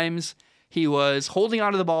 4 times. He was holding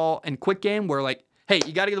onto the ball in quick game where, hey,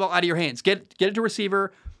 you got to get the ball out of your hands. Get it to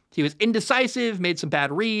receiver. He was indecisive, made some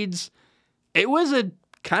bad reads. It was a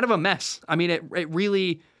kind of a mess. I mean, it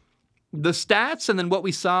really, the stats and then what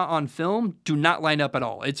we saw on film do not line up at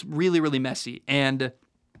all. It's really, really messy. And,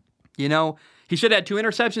 he should have had 2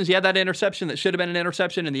 interceptions. He had that interception that should have been an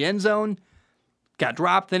interception in the end zone. Got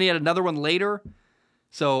dropped. Then he had another one later.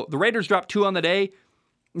 So the Raiders dropped 2 on the day.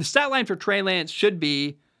 The stat line for Trey Lance should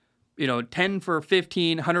be, 10 for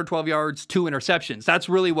 15, 112 yards, 2 interceptions. That's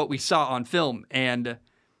really what we saw on film. And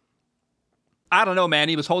I don't know, man.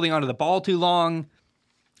 He was holding onto the ball too long.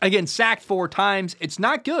 Again, sacked 4 times. It's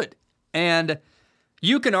not good. And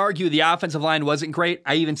you can argue the offensive line wasn't great.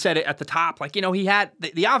 I even said it at the top. He had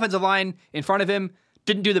the offensive line in front of him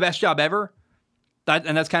didn't do the best job ever.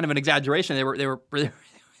 And that's kind of an exaggeration. They were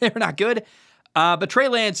not good. But Trey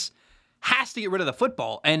Lance has to get rid of the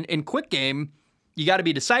football. And in quick game, you got to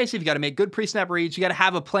be decisive. You got to make good pre-snap reads. You got to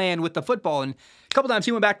have a plan with the football. And a couple times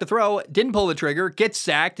he went back to throw, didn't pull the trigger, gets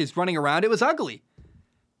sacked, is running around. It was ugly.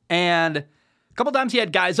 And a couple times he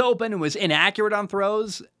had guys open and was inaccurate on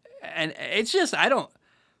throws. And it's just, I don't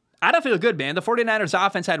feel good, man. The 49ers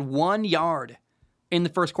offense had 1 yard in the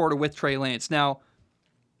first quarter with Trey Lance. Now,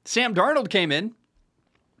 Sam Darnold came in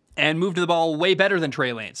and moved the ball way better than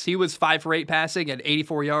Trey Lance. He was 5 for 8 passing at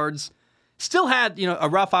 84 yards. Still had, a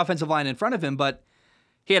rough offensive line in front of him, but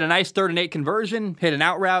he had a nice 3rd and 8 conversion, hit an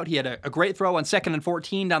out route. He had a great throw on 2nd and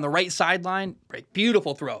 14 down the right sideline.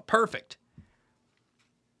 Beautiful throw. Perfect.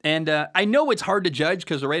 And I know it's hard to judge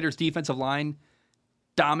because the Raiders' defensive line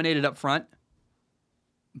dominated up front,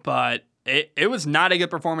 but it was not a good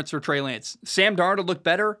performance for Trey Lance. Sam Darnold looked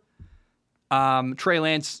better. Trey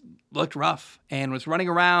Lance looked rough and was running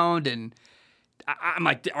around, and I'm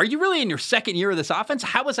like, are you really in your 2nd year of this offense?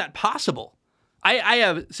 How is that possible? I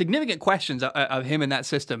have significant questions of him in that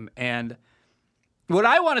system, and what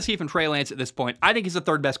I want to see from Trey Lance at this point, I think he's the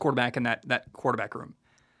 3rd best quarterback in that quarterback room.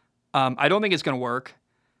 I don't think it's going to work.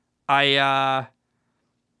 I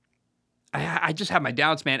just have my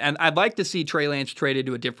doubts, man. And I'd like to see Trey Lance traded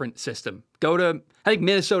to a different system. I think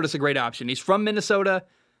Minnesota's a great option. He's from Minnesota.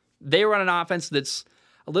 They run an offense that's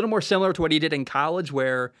a little more similar to what he did in college,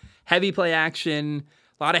 where heavy play action,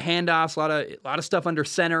 a lot of handoffs, a lot of stuff under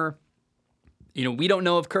center. We don't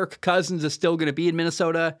know if Kirk Cousins is still going to be in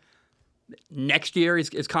Minnesota next year.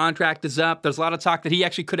 His contract is up. There's a lot of talk that he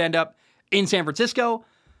actually could end up in San Francisco.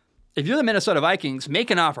 If you're the Minnesota Vikings,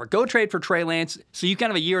 make an offer. Go trade for Trey Lance so you can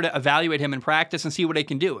have a year to evaluate him in practice and see what he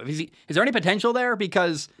can do. Is there any potential there?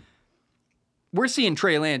 Because we're seeing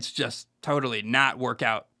Trey Lance just totally not work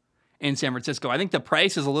out in San Francisco. I think the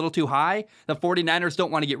price is a little too high. The 49ers don't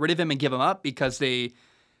want to get rid of him and give him up because they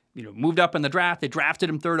moved up in the draft. They drafted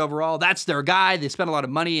him 3rd overall. That's their guy. They spent a lot of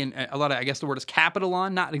money and a lot of, I guess the word is capital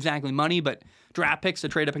on, not exactly money, but draft picks to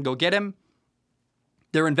trade up and go get him.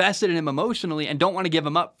 They're invested in him emotionally and don't want to give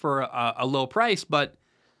him up for a low price, but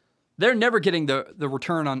they're never getting the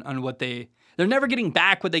return on what they're never getting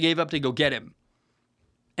back what they gave up to go get him.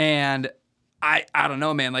 And I don't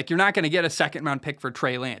know, man. You're not going to get a 2nd round pick for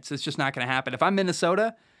Trey Lance. It's just not going to happen. If I'm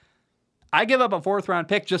Minnesota, I give up a 4th round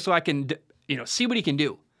pick just so I can, see what he can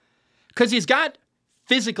do. Because he's got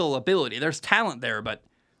physical ability. There's talent there, but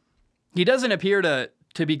he doesn't appear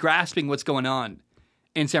to be grasping what's going on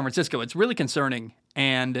in San Francisco. It's really concerning.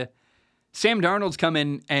 And Sam Darnold's come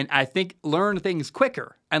in and I think learned things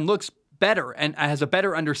quicker and looks better and has a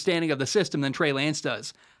better understanding of the system than Trey Lance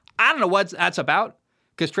does. I don't know what that's about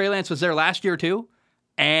because Trey Lance was there last year too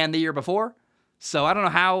and the year before. So I don't know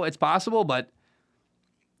how it's possible, but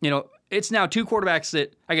it's now 2 quarterbacks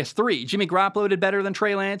that, I guess 3. Jimmy Garoppolo did better than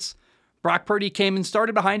Trey Lance. Brock Purdy came and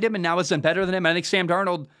started behind him and now has done better than him. I think Sam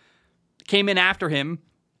Darnold came in after him,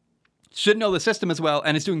 should know the system as well,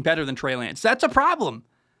 and is doing better than Trey Lance. That's a problem.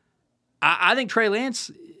 I think Trey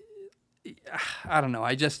Lance, I don't know.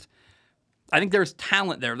 I I think there's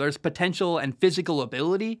talent there. There's potential and physical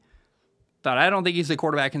ability, but I don't think he's the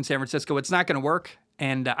quarterback in San Francisco. It's not going to work,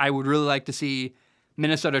 and I would really like to see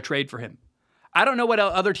Minnesota trade for him. I don't know what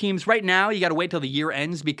other teams right now. You got to wait till the year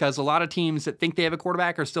ends because a lot of teams that think they have a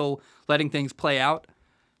quarterback are still letting things play out.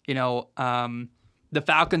 The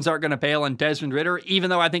Falcons aren't going to bail on Desmond Ridder, even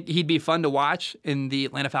though I think he'd be fun to watch in the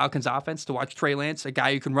Atlanta Falcons offense, to watch Trey Lance, a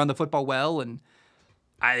guy who can run the football well. And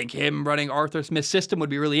I think him running Arthur Smith's system would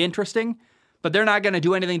be really interesting, but they're not going to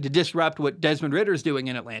do anything to disrupt what Desmond Ridder's doing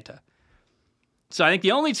in Atlanta. So I think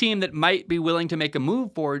the only team that might be willing to make a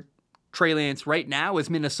move for Trey Lance right now is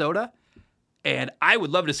Minnesota. And I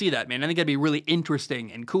would love to see that, man. I think that'd be really interesting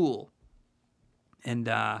and cool. And,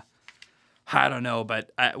 I don't know,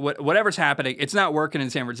 but whatever's happening, it's not working in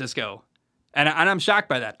San Francisco. And I'm shocked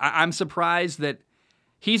by that. I'm surprised that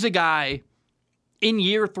he's a guy in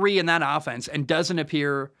year 3 in that offense and doesn't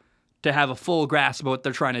appear to have a full grasp of what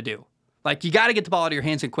they're trying to do. Like, you got to get the ball out of your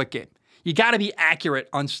hands in quick game. You got to be accurate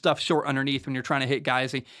on stuff short underneath when you're trying to hit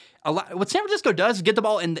guys. What San Francisco does is get the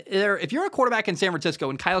ball in there. If you're a quarterback in San Francisco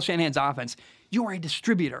in Kyle Shanahan's offense, you are a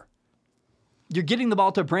distributor. You're getting the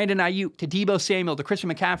ball to Brandon Ayuk, to Deebo Samuel, to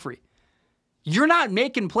Christian McCaffrey. You're not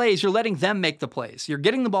making plays. You're letting them make the plays. You're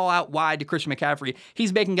getting the ball out wide to Christian McCaffrey.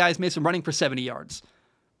 He's making guys miss and running for 70 yards.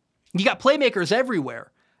 You got playmakers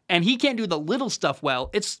everywhere, and he can't do the little stuff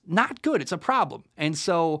well. It's not good. It's a problem. And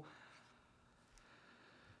so,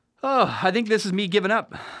 I think this is me giving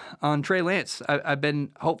up on Trey Lance. I've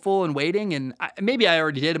been hopeful and waiting, and maybe I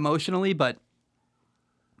already did emotionally, but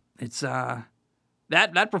it's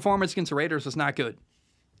that performance against the Raiders was not good.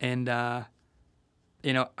 And,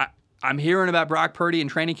 I'm hearing about Brock Purdy in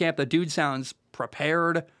training camp. The dude sounds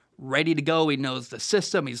prepared, ready to go. He knows the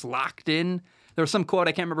system. He's locked in. There was some quote,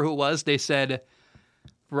 I can't remember who it was. They said,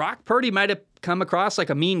 Brock Purdy might have come across like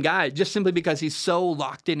a mean guy just simply because he's so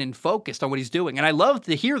locked in and focused on what he's doing. And I love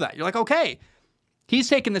to hear that. You're like, okay, he's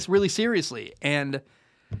taking this really seriously. And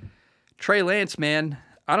Trey Lance, man,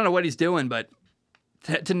 I don't know what he's doing, but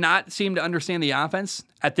to not seem to understand the offense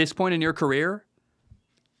at this point in your career,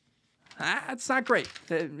 that's not great.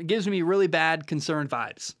 It gives me really bad, concerned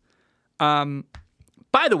vibes.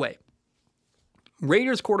 By the way,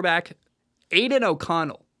 Raiders quarterback Aiden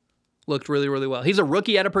O'Connell looked really, really well. He's a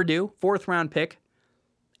rookie out of Purdue, 4th-round pick.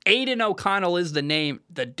 Aiden O'Connell is the name.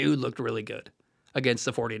 The dude looked really good against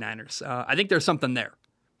the 49ers. I think there's something there.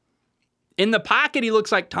 In the pocket, he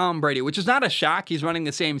looks like Tom Brady, which is not a shock. He's running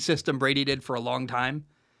the same system Brady did for a long time.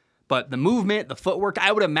 But the movement, the footwork,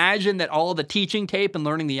 I would imagine that all the teaching tape and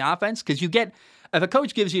learning the offense, because if a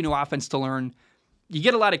coach gives you a new offense to learn, you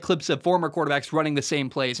get a lot of clips of former quarterbacks running the same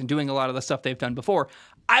plays and doing a lot of the stuff they've done before.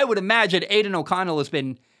 I would imagine Aiden O'Connell has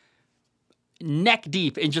been neck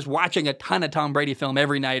deep in just watching a ton of Tom Brady film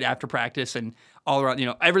every night after practice and all around,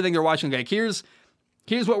 everything they're watching. Like, here's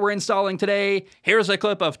what we're installing today. Here's a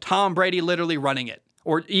clip of Tom Brady literally running it.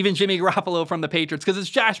 Or even Jimmy Garoppolo from the Patriots, because it's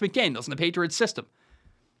Josh McDaniels in the Patriots system.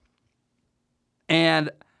 And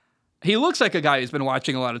he looks like a guy who's been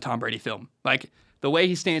watching a lot of Tom Brady film. Like, the way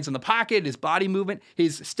he stands in the pocket, his body movement,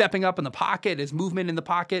 he's stepping up in the pocket, his movement in the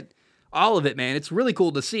pocket, all of it, man. It's really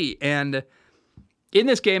cool to see. And in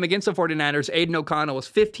this game against the 49ers, Aiden O'Connell was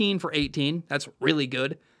 15 for 18. That's really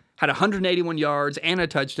good. Had 181 yards and a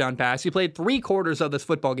touchdown pass. He played 3 quarters of this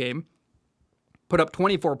football game, put up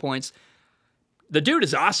 24 points. The dude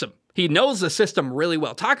is awesome. He knows the system really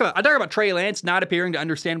well. I talk about Trey Lance not appearing to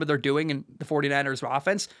understand what they're doing in the 49ers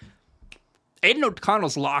offense. Aiden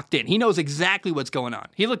O'Connell's locked in. He knows exactly what's going on.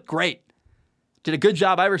 He looked great. Did a good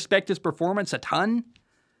job. I respect his performance a ton.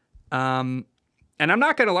 And I'm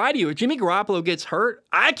not going to lie to you. If Jimmy Garoppolo gets hurt,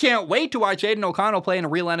 I can't wait to watch Aiden O'Connell play in a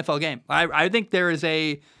real NFL game. I think there's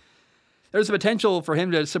a potential for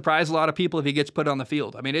him to surprise a lot of people if he gets put on the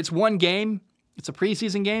field. I mean, it's one game. It's a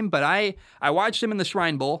preseason game, but I watched him in the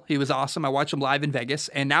Shrine Bowl. He was awesome. I watched him live in Vegas,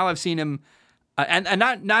 and now I've seen him, and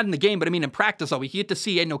not in the game, but I mean in practice all week. You get to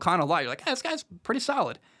see Aiden O'Connell live. You're like, this guy's pretty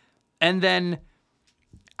solid. And then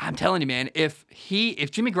I'm telling you, man, if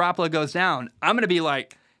Jimmy Garoppolo goes down, I'm gonna be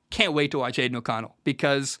like, can't wait to watch Aiden O'Connell,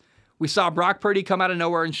 because we saw Brock Purdy come out of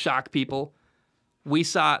nowhere and shock people.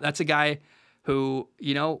 That's a guy who,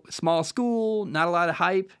 small school, not a lot of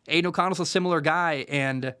hype. Aiden O'Connell's a similar guy,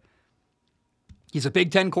 and he's a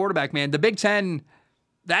Big Ten quarterback, man. The Big Ten,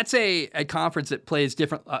 that's a conference that plays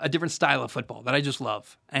a different style of football that I just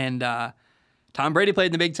love. And Tom Brady played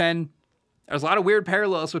in the Big Ten. There's a lot of weird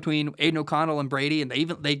parallels between Aiden O'Connell and Brady, and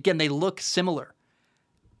they look similar.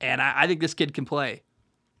 And I think this kid can play.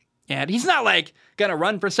 And he's not like going to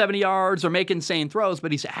run for 70 yards or make insane throws,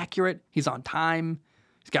 but he's accurate. He's on time.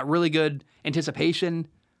 He's got really good anticipation.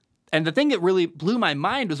 And the thing that really blew my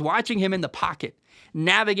mind was watching him in the pocket,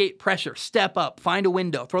 navigate pressure, step up, find a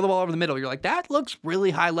window, throw the ball over the middle. You're like, that looks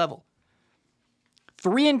really high level.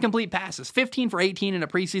 3 incomplete passes, 15 for 18 in a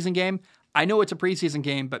preseason game. I know it's a preseason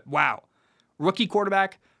game, but wow. Rookie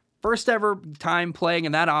quarterback, first ever time playing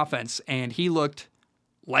in that offense, and he looked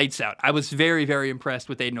lights out. I was very, very impressed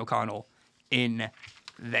with Aiden O'Connell in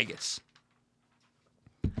Vegas.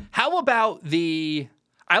 How about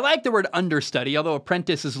I like the word understudy, although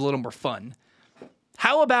apprentice is a little more fun.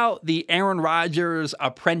 How about the Aaron Rodgers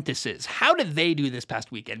apprentices? How did they do this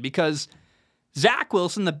past weekend? Because Zach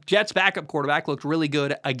Wilson, the Jets' backup quarterback, looked really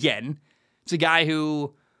good again. It's a guy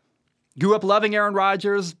who grew up loving Aaron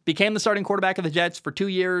Rodgers, became the starting quarterback of the Jets for 2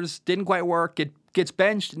 years, didn't quite work, gets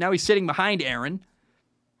benched. Now he's sitting behind Aaron.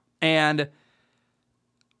 And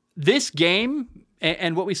this game,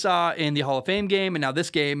 and what we saw in the Hall of Fame game, and now this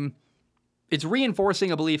game, it's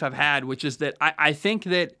reinforcing a belief I've had, which is that I think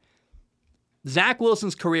that Zach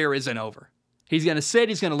Wilson's career isn't over. He's going to sit,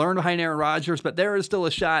 he's going to learn behind Aaron Rodgers, but there is still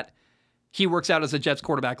a shot he works out as a Jets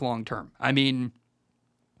quarterback long term. I mean,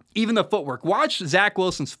 even the footwork. Watch Zach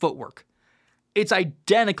Wilson's footwork. It's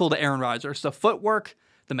identical to Aaron Rodgers. The footwork,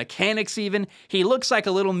 the mechanics even. He looks like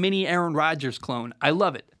a little mini Aaron Rodgers clone. I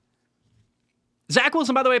love it. Zach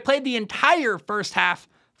Wilson, by the way, played the entire first half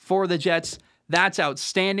for the Jets. That's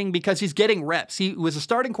outstanding because he's getting reps. He was a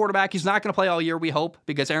starting quarterback. He's not going to play all year, we hope,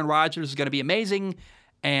 because Aaron Rodgers is going to be amazing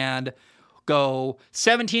and go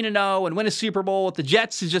 17-0 and win a Super Bowl with the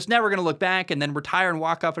Jets. He's just never going to look back and then retire and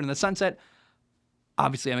walk off into the sunset.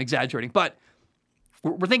 Obviously, I'm exaggerating, but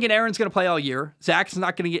we're thinking Aaron's going to play all year. Zach's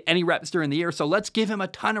not going to get any reps during the year, so let's give him a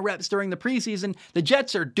ton of reps during the preseason. The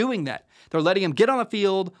Jets are doing that. They're letting him get on the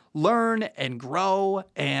field, learn, and grow,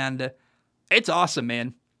 and it's awesome,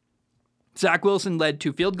 man. Zach Wilson led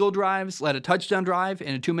 2 field goal drives, led a touchdown drive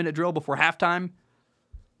in a 2-minute drill before halftime,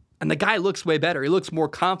 and the guy looks way better. He looks more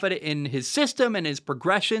confident in his system and his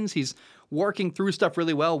progressions. He's working through stuff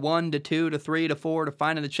really well, 1 to 2 to 3 to 4 to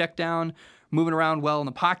finding the check down, moving around well in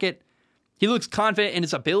the pocket. He looks confident in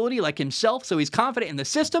his ability like himself, so he's confident in the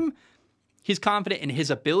system. He's confident in his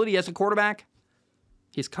ability as a quarterback.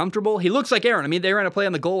 He's comfortable. He looks like Aaron. I mean, they ran a play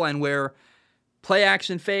on the goal line where play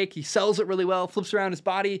action fake, he sells it really well, flips around his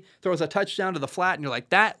body, throws a touchdown to the flat, and you're like,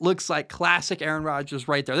 that looks like classic Aaron Rodgers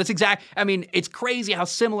right there. It's crazy how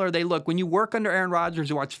similar they look. When you work under Aaron Rodgers,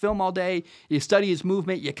 you watch film all day, you study his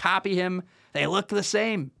movement, you copy him, they look the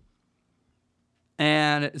same.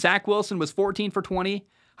 And Zach Wilson was 14 for 20,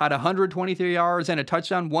 had 123 yards and a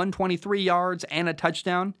touchdown, 123 yards and a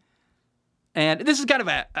touchdown. And this is kind of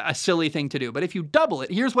a silly thing to do, but if you double it,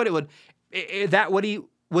 here's what it would, what he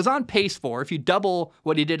was on pace for. If you double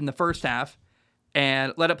what he did in the first half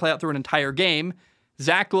and let it play out through an entire game,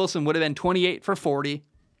 Zach Wilson would have been 28 for 40,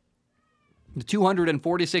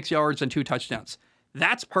 246 yards and 2 touchdowns.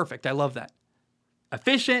 That's perfect. I love that.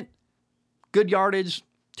 Efficient, good yardage,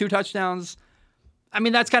 2 touchdowns. I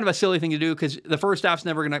mean, that's kind of a silly thing to do because the first half's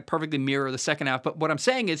never going to perfectly mirror the second half. But what I'm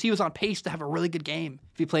saying is he was on pace to have a really good game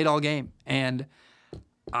if he played all game. And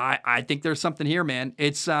I think there's something here, man.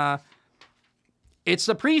 It's the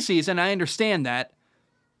preseason. I understand that.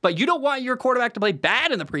 But you don't want your quarterback to play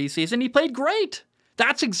bad in the preseason. He played great.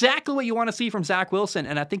 That's exactly what you want to see from Zach Wilson.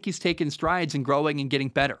 And I think he's taking strides and growing and getting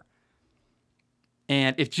better.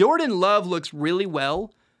 And if Jordan Love looks really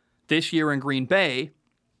well this year in Green Bay,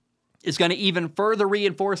 is going to even further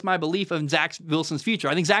reinforce my belief in Zach Wilson's future.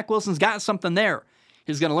 I think Zach Wilson's got something there.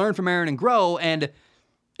 He's going to learn from Aaron and grow. And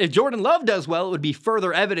if Jordan Love does well, it would be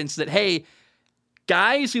further evidence that, hey,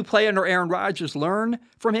 guys who play under Aaron Rodgers learn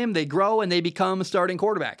from him, they grow, and they become starting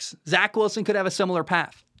quarterbacks. Zach Wilson could have a similar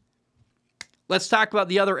path. Let's talk about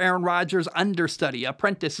the other Aaron Rodgers understudy.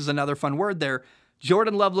 Apprentice is another fun word there.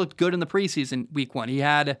 Jordan Love looked good in the preseason week 1.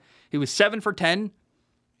 He was 7 for 10.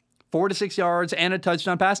 4 to 6 yards and a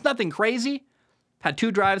touchdown pass. Nothing crazy. Had 2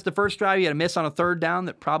 drives. The first drive, he had a miss on a 3rd down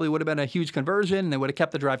that probably would have been a huge conversion, and they would have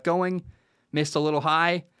kept the drive going. Missed a little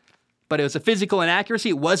high. But it was a physical inaccuracy.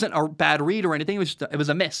 It wasn't a bad read or anything. It was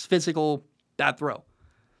a miss. Physical, bad throw.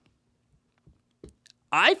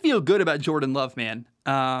 I feel good about Jordan Love, man.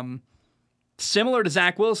 Similar to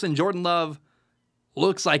Zach Wilson, Jordan Love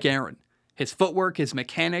looks like Aaron. His footwork, his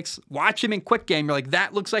mechanics. Watch him in quick game. You're like,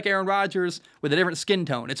 that looks like Aaron Rodgers with a different skin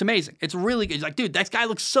tone. It's amazing. It's really good. He's like, dude, that guy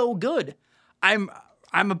looks so good. I'm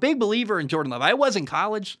a big believer in Jordan Love. I was in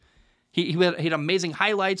college. He had amazing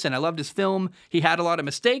highlights, and I loved his film. He had a lot of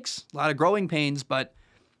mistakes, a lot of growing pains, but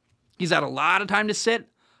he's had a lot of time to sit,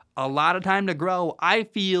 a lot of time to grow. I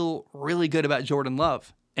feel really good about Jordan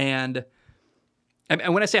Love. And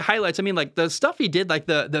when I say highlights, I mean like the stuff he did, like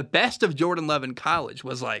the best of Jordan Love in college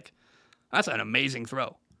was like, that's an amazing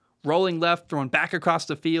throw. rolling left, throwing back across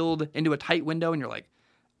the field into a tight window, and you're like,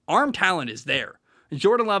 arm talent is there. And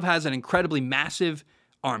Jordan Love has an incredibly massive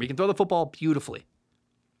arm. He can throw the football beautifully.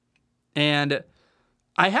 And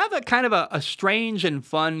I have a kind of a strange and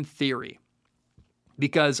fun theory,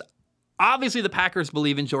 because obviously the Packers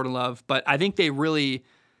believe in Jordan Love, but I think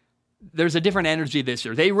there's a different energy this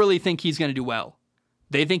year. They really think he's going to do well.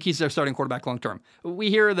 They think he's their starting quarterback long term. We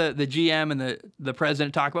hear the GM and the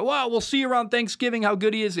president talk about, well, we'll see around Thanksgiving how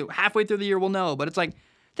good he is. Halfway through the year, we'll know. But it's like,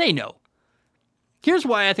 they know. Here's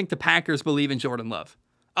why I think the Packers believe in Jordan Love,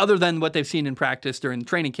 other than what they've seen in practice during the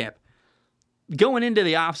training camp. Going into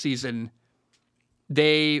the offseason,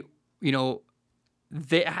 I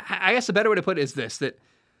guess the better way to put it is this, that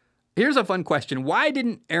here's a fun question. Why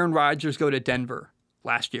didn't Aaron Rodgers go to Denver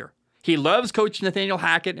last year? He loves Coach Nathaniel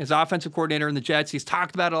Hackett, his offensive coordinator in the Jets. He's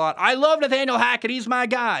talked about it a lot. I love Nathaniel Hackett. He's my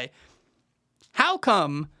guy. How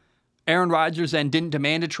come Aaron Rodgers then didn't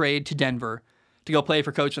demand a trade to Denver to go play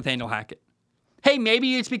for Coach Nathaniel Hackett? Hey,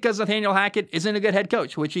 maybe it's because Nathaniel Hackett isn't a good head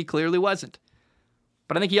coach, which he clearly wasn't.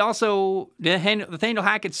 But I think Nathaniel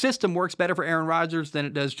Hackett's system works better for Aaron Rodgers than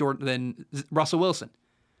it does than Russell Wilson.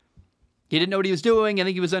 He didn't know what he was doing. I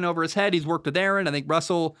think he was in over his head. He's worked with Aaron. I think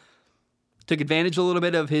Russell took advantage a little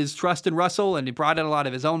bit of his trust in Russell, and he brought in a lot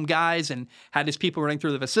of his own guys and had his people running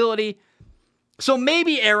through the facility. So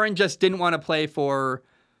maybe Aaron just didn't want to play for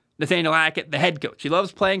Nathaniel Hackett, the head coach. He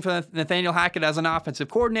loves playing for Nathaniel Hackett as an offensive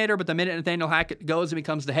coordinator, but the minute Nathaniel Hackett goes and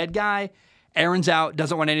becomes the head guy, Aaron's out,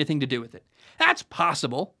 doesn't want anything to do with it. That's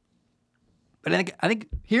possible. But I think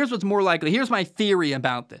here's what's more likely. Here's my theory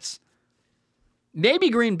about this. Maybe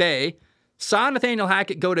Green Bay saw Nathaniel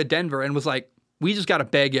Hackett go to Denver and was like, we just got to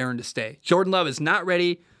beg Aaron to stay. Jordan Love is not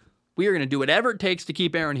ready. We are going to do whatever it takes to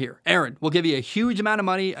keep Aaron here. Aaron, we'll give you a huge amount of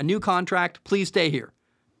money, a new contract. Please stay here.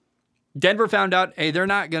 Denver found out, hey, they're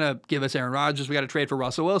not going to give us Aaron Rodgers. We got to trade for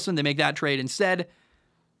Russell Wilson. They make that trade instead.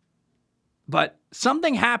 But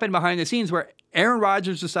something happened behind the scenes where Aaron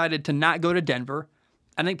Rodgers decided to not go to Denver.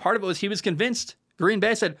 I think part of it was he was convinced. Green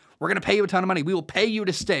Bay said, we're going to pay you a ton of money. We will pay you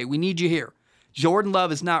to stay. We need you here. Jordan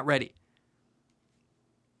Love is not ready.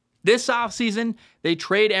 This offseason, they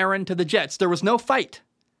trade Aaron to the Jets. There was no fight.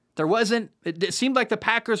 It seemed like the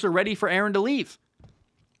Packers were ready for Aaron to leave.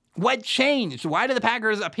 What changed? Why did the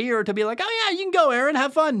Packers appear to be like, oh yeah, you can go, Aaron,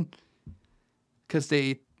 have fun? Because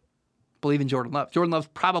they believe in Jordan Love. Jordan Love's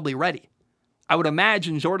probably ready. I would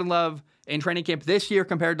imagine Jordan Love in training camp this year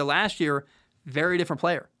compared to last year, very different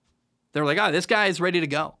player. They're like, oh, this guy is ready to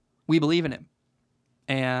go. We believe in him.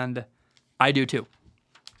 And I do too.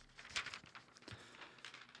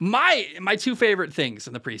 My two favorite things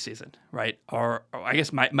in the preseason, right, are I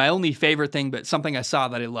guess my only favorite thing, but something I saw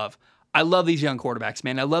that I love. I love these young quarterbacks,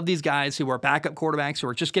 man. I love these guys who are backup quarterbacks who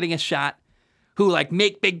are just getting a shot, who like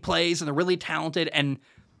make big plays and they're really talented. And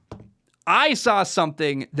I saw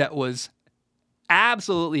something that was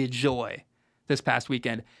absolutely a joy this past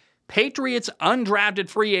weekend. Patriots undrafted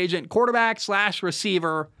free agent quarterback /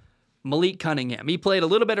 receiver Malik Cunningham. He played a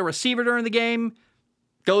little bit of receiver during the game.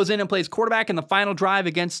 Goes in and plays quarterback in the final drive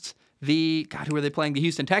against who are they playing? The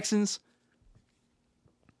Houston Texans.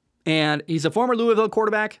 And he's a former Louisville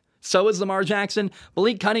quarterback. So is Lamar Jackson.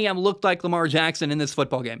 Malik Cunningham looked like Lamar Jackson in this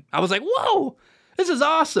football game. I was like, whoa, this is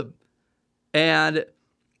awesome. And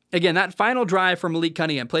again, that final drive for Malik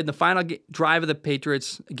Cunningham, played in the final drive of the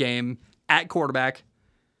Patriots game at quarterback,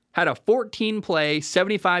 had a 14-play,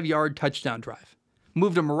 75-yard touchdown drive.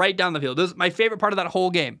 Moved him right down the field. This is my favorite part of that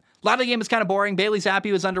whole game. A lot of the game was kind of boring. Bailey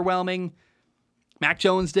Zappi was underwhelming. Mac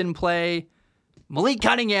Jones didn't play. Malik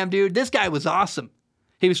Cunningham, dude, this guy was awesome.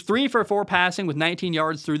 He was 3 for 4 passing with 19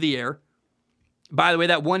 yards through the air. By the way,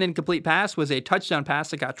 that one incomplete pass was a touchdown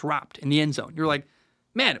pass that got dropped in the end zone. You're like,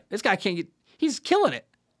 man, this guy he's killing it.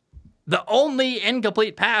 The only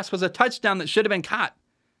incomplete pass was a touchdown that should have been caught.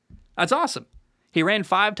 That's awesome. He ran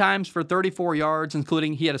 5 times for 34 yards,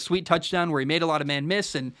 including he had a sweet touchdown where he made a lot of man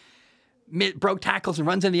miss and broke tackles and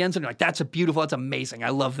runs in the end zone. You're like, that's amazing. I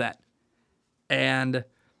love that. And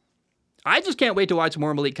I just can't wait to watch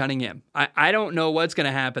more Malik Cunningham. I don't know what's going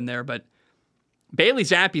to happen there, but Bailey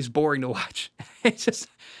Zappi's boring to watch. It's just,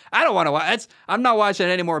 I don't want to watch. I'm not watching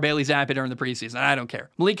any more Bailey Zappi during the preseason. I don't care.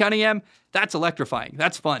 Malik Cunningham, that's electrifying.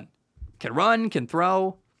 That's fun. Can run, can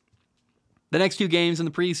throw. The next 2 games in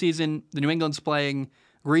the preseason, the New England's playing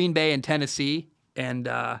Green Bay and Tennessee, and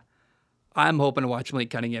I'm hoping to watch Malik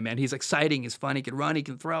Cunningham, man. He's exciting. He's fun. He can run. He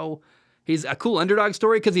can throw. He's a cool underdog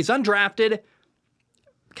story because he's undrafted,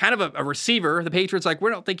 kind of a receiver. The Patriots we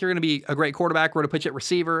don't think you're going to be a great quarterback. We're going to put you at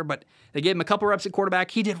receiver, but they gave him a couple reps at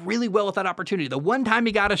quarterback. He did really well with that opportunity. The one time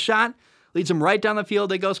he got a shot, leads him right down the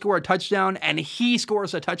field. They go score a touchdown, and he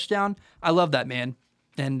scores a touchdown. I love that, man.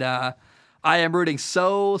 And I am rooting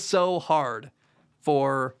so hard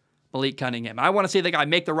for Malik Cunningham. I want to see the guy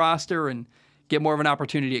make the roster and get more of an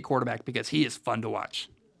opportunity at quarterback because he is fun to watch.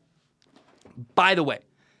 By the way,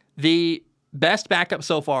 the best backup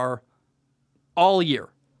so far all year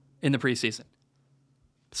in the preseason.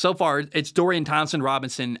 So far, it's Dorian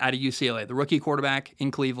Thompson-Robinson out of UCLA, the rookie quarterback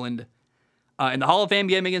in Cleveland. In the Hall of Fame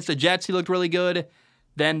game against the Jets, he looked really good.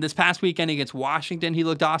 Then this past weekend against Washington, he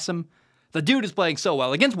looked awesome. The dude is playing so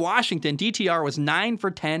well. Against Washington, DTR was 9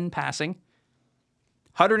 for 10 passing,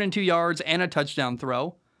 102 yards and a touchdown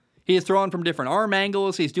throw. He is throwing from different arm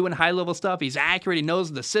angles. He's doing high-level stuff. He's accurate. He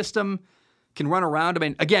knows the system, can run around. I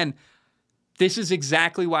mean, again, this is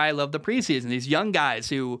exactly why I love the preseason. These young guys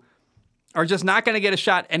who are just not going to get a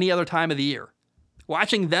shot any other time of the year.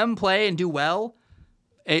 Watching them play and do well,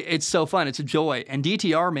 it's so fun. It's a joy. And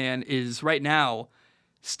DTR, man, is right now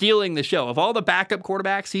stealing the show. Of all the backup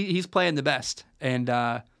quarterbacks, he's playing the best. And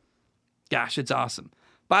gosh, it's awesome.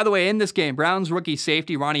 By the way, in this game, Browns rookie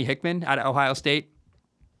safety Ronnie Hickman out of Ohio State,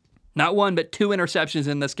 not one, but 2 interceptions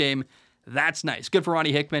in this game. That's nice. Good for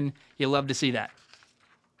Ronnie Hickman. You'll love to see that.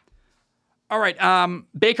 All right,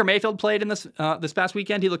 Baker Mayfield played in this past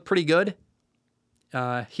weekend. He looked pretty good.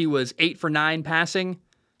 He was 8 for 9 passing,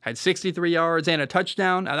 had 63 yards and a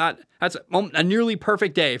touchdown. I thought that's a nearly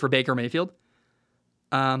perfect day for Baker Mayfield.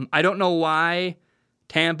 I don't know why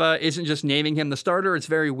Tampa isn't just naming him the starter. It's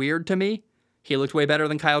very weird to me. He looked way better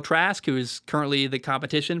than Kyle Trask, who is currently the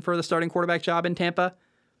competition for the starting quarterback job in Tampa.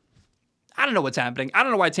 I don't know what's happening. I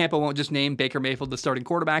don't know why Tampa won't just name Baker Mayfield the starting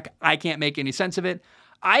quarterback. I can't make any sense of it.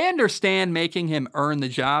 I understand making him earn the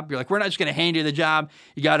job. You're like, we're not just going to hand you the job.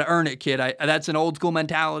 You got to earn it, kid. That's an old school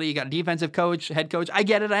mentality. You got a defensive coach, head coach. I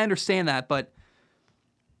get it. I understand that. But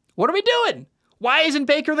what are we doing? Why isn't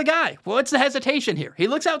Baker the guy? Well, what's the hesitation here? He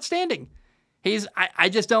looks outstanding. I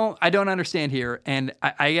don't understand here. And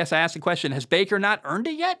I guess I asked the question, has Baker not earned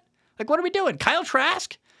it yet? Like, what are we doing? Kyle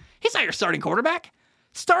Trask? He's not your starting quarterback.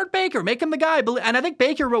 Start Baker. Make him the guy. And I think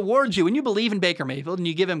Baker rewards you. When you believe in Baker Mayfield and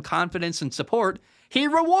you give him confidence and support, he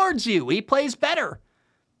rewards you. He plays better.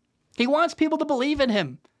 He wants people to believe in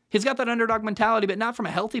him. He's got that underdog mentality, but not from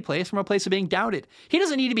a healthy place, from a place of being doubted. He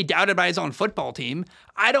doesn't need to be doubted by his own football team.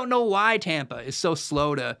 I don't know why Tampa is so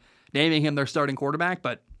slow to naming him their starting quarterback,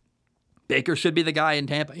 but Baker should be the guy in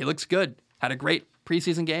Tampa. He looks good. Had a great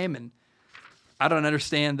preseason game, and I don't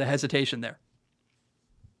understand the hesitation there.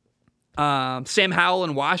 Sam Howell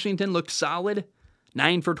in Washington looked solid.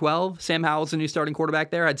 9 for 12. Sam Howell's the new starting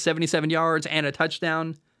quarterback there. Had 77 yards and a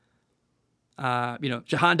touchdown.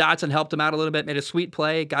 Jahan Dotson helped him out a little bit, made a sweet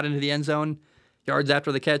play, got into the end zone, yards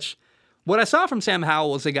after the catch. What I saw from Sam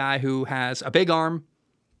Howell was a guy who has a big arm,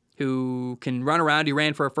 who can run around. He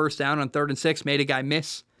ran for a first down on 3rd and 6, made a guy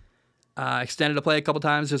miss. Extended a play a couple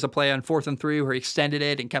times. There's a play on 4th and 3 where he extended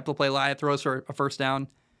it and kept the play live, throws for a first down.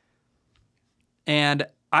 And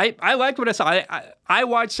I liked what I saw. I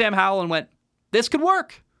watched Sam Howell and went, this could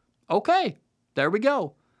work. Okay, there we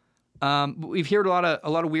go. We've heard a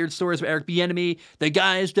lot of weird stories of Eric Bieniemy. The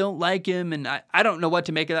guys don't like him, and I don't know what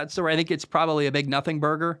to make of that story. I think it's probably a big nothing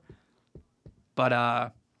burger.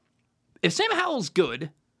 But if Sam Howell's good,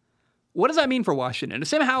 what does that mean for Washington? If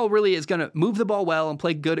Sam Howell really is going to move the ball well and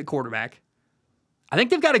play good at quarterback, I think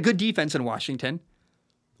they've got a good defense in Washington.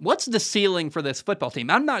 What's the ceiling for this football team?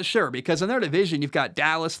 I'm not sure, because in their division, you've got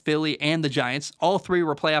Dallas, Philly, and the Giants. All 3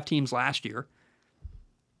 were playoff teams last year.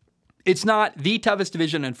 It's not the toughest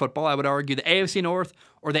division in football. I would argue the AFC North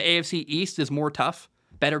or the AFC East is more tough,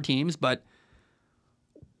 better teams. But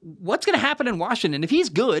what's going to happen in Washington? If he's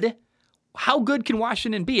good, how good can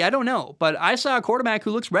Washington be? I don't know. But I saw a quarterback who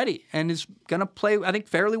looks ready and is going to play, I think,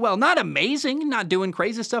 fairly well. Not amazing, not doing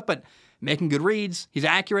crazy stuff, but making good reads. He's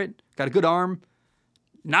accurate, got a good arm.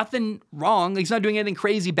 Nothing wrong. He's not doing anything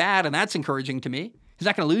crazy bad, and that's encouraging to me. He's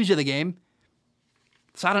not going to lose you the game.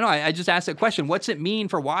 So I don't know. I just asked a question. What's it mean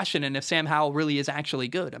for Washington if Sam Howell really is actually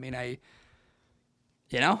good? I mean,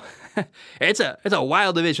 it's a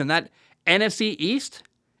wild division. That NFC East,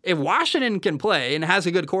 if Washington can play and has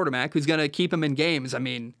a good quarterback who's going to keep him in games, I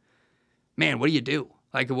mean, man, what do you do?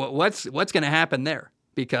 Like, what's going to happen there?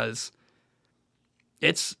 Because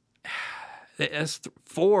it's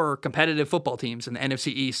 4 competitive football teams in the NFC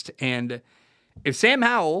East, and if Sam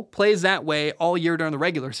Howell plays that way all year during the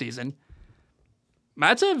regular season,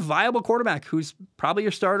 that's a viable quarterback who's probably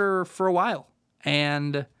your starter for a while.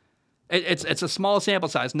 And it's a small sample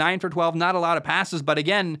size, 9 for 12, not a lot of passes, but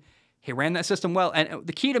again, he ran that system well. And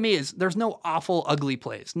the key to me is there's no awful, ugly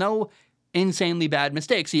plays, no insanely bad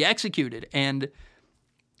mistakes. He executed, and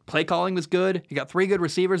play calling was good. He got 3 good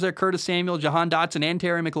receivers there, Curtis Samuel, Jahan Dotson, and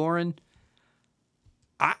Terry McLaurin.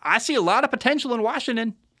 I see a lot of potential in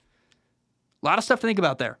Washington. A lot of stuff to think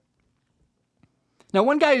about there. Now,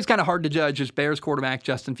 one guy who's kind of hard to judge is Bears quarterback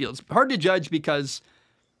Justin Fields. Hard to judge because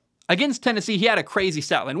against Tennessee, he had a crazy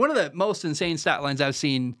stat line. One of the most insane stat lines I've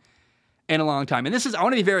seen in a long time. And I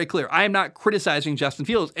want to be very clear. I am not criticizing Justin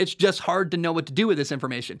Fields. It's just hard to know what to do with this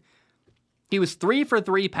information. He was 3 for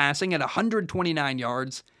 3 passing at 129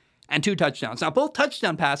 yards and 2 touchdowns. Now, both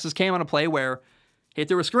touchdown passes came on a play where he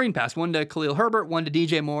threw a screen pass, one to Khalil Herbert, one to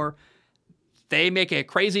DJ Moore. They make a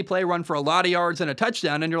crazy play, run for a lot of yards and a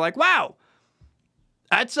touchdown, and you're like, wow,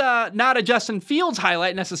 that's not a Justin Fields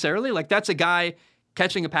highlight necessarily. Like, that's a guy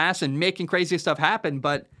catching a pass and making crazy stuff happen,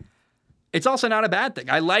 but it's also not a bad thing.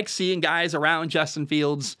 I like seeing guys around Justin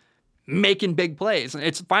Fields making big plays. And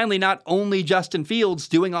it's finally not only Justin Fields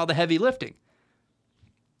doing all the heavy lifting.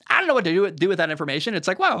 I don't know what to do with that information. It's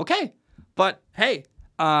like, wow, okay. But hey,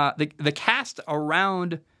 the cast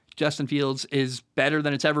around Justin Fields is better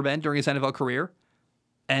than it's ever been during his NFL career.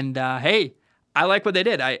 And hey, I like what they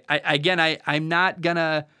did. I'm not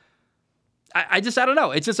gonna. I don't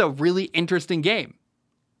know. It's just a really interesting game.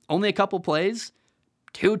 Only a couple plays,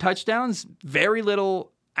 2 touchdowns, very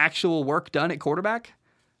little actual work done at quarterback.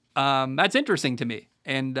 That's interesting to me.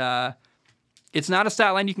 And it's not a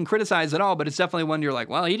stat line you can criticize at all, but it's definitely one you're like,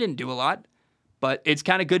 well, he didn't do a lot. But it's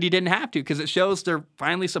kind of good he didn't have to because it shows they're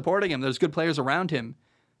finally supporting him. There's good players around him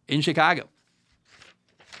in Chicago.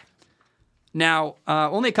 Now,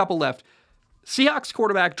 only a couple left. Seahawks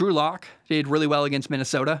quarterback Drew Lock did really well against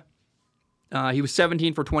Minnesota. He was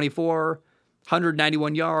 17 for 24,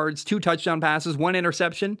 191 yards, 2 touchdown passes, 1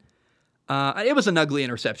 interception. It was an ugly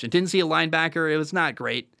interception. Didn't see a linebacker. It was not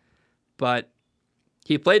great. But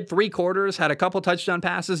he played 3 quarters, had a couple touchdown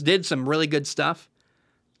passes, did some really good stuff.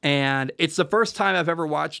 And it's the first time I've ever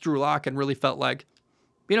watched Drew Lock and really felt like,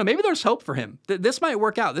 maybe there's hope for him. This might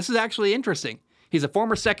work out. This is actually interesting. He's a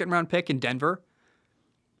former second-round pick in Denver,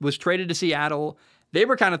 was traded to Seattle. They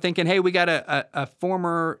were kind of thinking, hey, we got a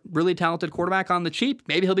former really talented quarterback on the cheap.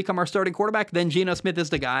 Maybe he'll become our starting quarterback. Then Geno Smith is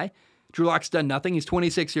the guy. Drew Lock's done nothing. He's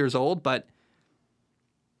 26 years old, but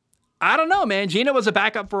I don't know, man. Geno was a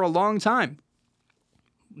backup for a long time.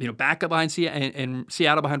 Backup behind in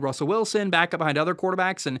Seattle behind Russell Wilson, backup behind other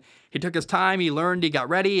quarterbacks, and he took his time. He learned, he got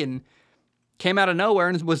ready, and came out of nowhere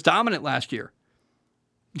and was dominant last year.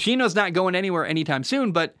 Geno's not going anywhere anytime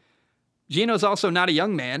soon, but Geno's also not a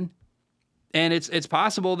young man, and it's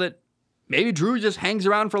possible that maybe Drew just hangs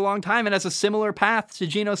around for a long time and has a similar path to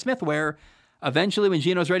Geno Smith, where eventually when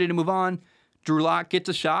Geno's ready to move on, Drew Lock gets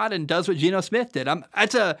a shot and does what Geno Smith did.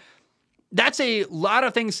 That's a lot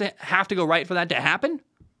of things that have to go right for that to happen,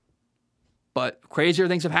 but crazier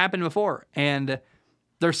things have happened before, and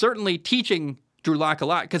they're certainly teaching Drew Lock a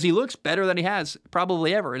lot because he looks better than he has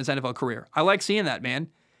probably ever in his NFL career. I like seeing that, man.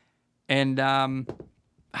 And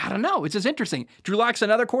I don't know. It's just interesting. Drew Lock's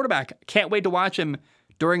another quarterback. Can't wait to watch him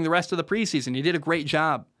during the rest of the preseason. He did a great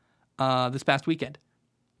job this past weekend.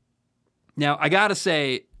 Now, I got to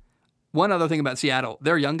say, one other thing about Seattle.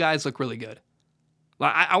 Their young guys look really good.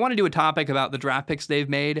 I want to do a topic about the draft picks they've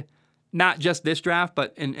made, not just this draft,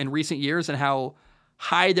 but in recent years, and how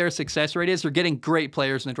high their success rate is. They're getting great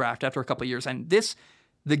players in the draft after a couple of years. And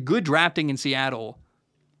the good drafting in Seattle,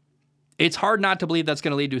 it's hard not to believe that's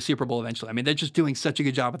going to lead to a Super Bowl eventually. I mean, they're just doing such a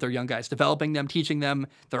good job with their young guys, developing them, teaching them.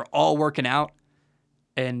 They're all working out.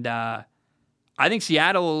 And I think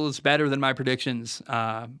Seattle is better than my predictions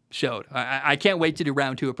showed. I can't wait to do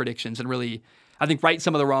round 2 of predictions and really, I think, right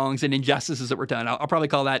some of the wrongs and injustices that were done. I'll probably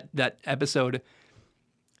call that episode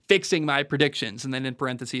Fixing My Predictions, and then in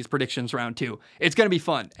parentheses, Predictions Round 2. It's going to be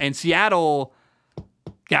fun. And Seattle,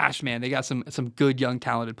 gosh, man, they got some good, young,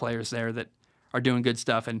 talented players there that are doing good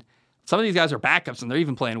stuff. And some of these guys are backups, and they're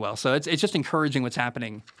even playing well. So it's just encouraging what's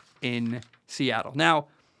happening in Seattle. Now,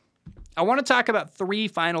 I want to talk about 3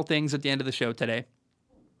 final things at the end of the show today.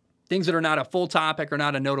 Things that are not a full topic or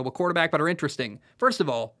not a notable quarterback, but are interesting. First of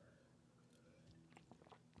all,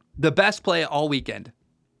 the best play all weekend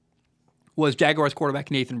was Jaguars quarterback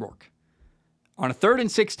Nathan Rourke. On a 3rd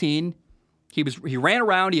and 16, he ran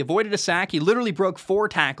around, he avoided a sack, he literally broke 4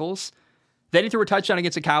 tackles. Then he threw a touchdown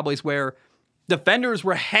against the Cowboys where defenders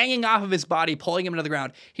were hanging off of his body, pulling him into the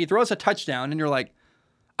ground. He throws a touchdown, and you're like,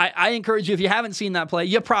 I encourage you, if you haven't seen that play,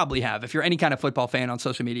 you probably have, if you're any kind of football fan on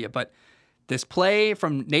social media, but this play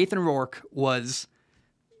from Nathan Rourke was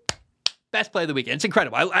best play of the weekend. It's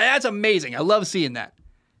incredible. That's amazing. I love seeing that.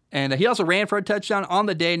 And he also ran for a touchdown on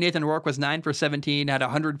the day. Nathan Rourke was 9 for 17, had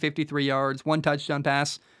 153 yards, 1 touchdown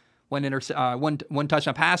pass, one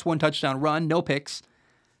touchdown pass, 1 touchdown run, no picks.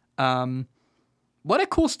 what a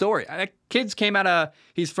cool story. Kids came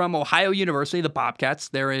he's from Ohio University, the Bobcats.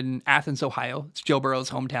 They're in Athens, Ohio. It's Joe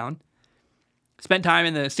Burrow's hometown. Spent time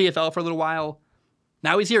in the CFL for a little while.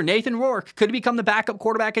 Now he's here. Nathan Rourke could become the backup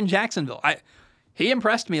quarterback in Jacksonville. He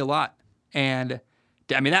impressed me a lot. And,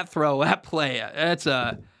 I mean, that play,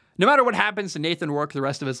 no matter what happens to Nathan Rourke the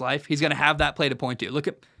rest of his life, he's going to have that play to point to. Look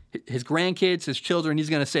at his grandkids, his children. He's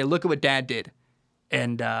going to say, look at what Dad did.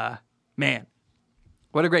 And, man,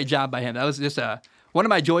 what a great job by him. That was just one of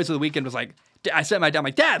my joys of the weekend was like, I said to my dad, I'm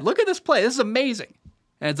like, Dad, look at this play. This is amazing.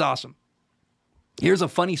 And it's awesome. Here's a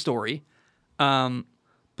funny story.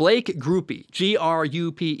 Blake Grupe,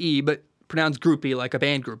 Grupe, but pronounced Groupie like a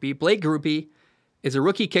band groupie. Blake Grupe is a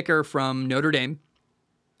rookie kicker from Notre Dame,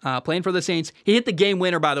 playing for the Saints. He hit the game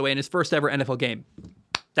winner, by the way, in his first ever NFL game.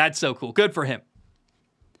 That's so cool. Good for him.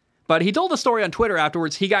 But he told a story on Twitter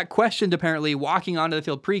afterwards. He got questioned, apparently, walking onto the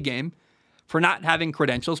field pregame for not having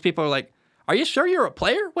credentials. People are like, are you sure you're a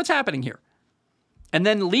player? What's happening here? And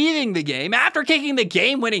then leaving the game, after kicking the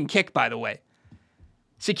game-winning kick, by the way.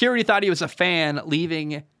 Security thought he was a fan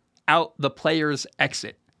leaving out the player's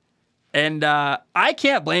exit. And I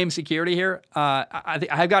can't blame security here.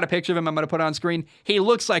 I've got a picture of him I'm going to put on screen. He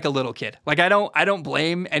looks like a little kid. Like, I don't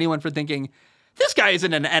blame anyone for thinking, this guy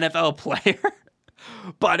isn't an NFL player.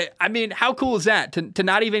 But, I mean, how cool is that? To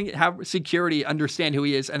not even have security understand who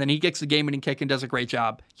he is, and then he kicks the game-winning kick and does a great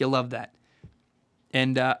job. You love that.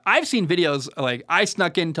 And I've seen videos like I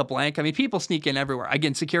snuck into blank. I mean, people sneak in everywhere.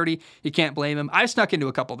 Again, security, you can't blame him. I snuck into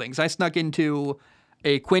a couple things. I snuck into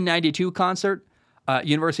a Quinn 92 concert,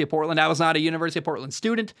 University of Portland. I was not a University of Portland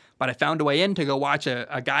student, but I found a way in to go watch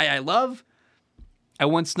a guy I love. I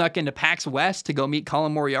once snuck into PAX West to go meet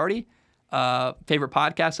Colin Moriarty, favorite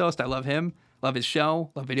podcast host. I love him, love his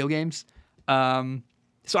show, love video games.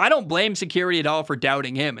 So I don't blame security at all for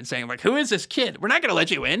doubting him and saying, like, who is this kid? We're not going to let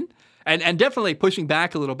you in. And definitely pushing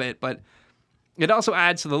back a little bit, but it also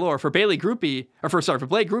adds to the lore. For Blake Grupe,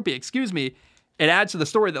 it adds to the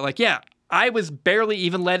story that, like, yeah, I was barely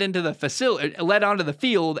even led onto the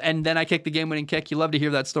field, and then I kicked the game-winning kick. You love to hear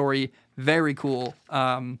that story. Very cool.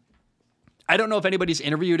 I don't know if anybody's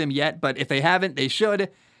interviewed him yet, but if they haven't, they should.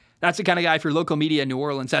 That's the kind of guy, for local media in New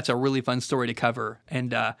Orleans, that's a really fun story to cover.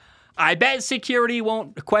 And I bet security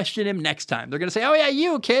won't question him next time. They're going to say, oh, yeah,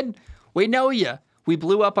 you, kid. We know you. We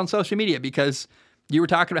blew up on social media because you were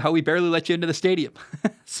talking about how we barely let you into the stadium.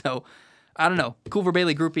 So, I don't know. Cool for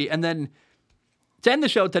Blake Grupe. And then to end the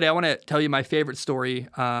show today, I want to tell you my favorite story.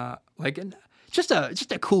 Just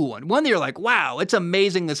a cool one. One that you're like, wow, it's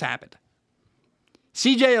amazing this happened.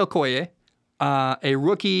 CJ Okoye, a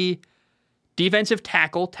rookie defensive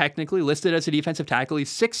tackle, technically listed as a defensive tackle.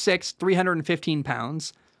 He's 6'6", 315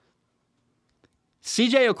 pounds.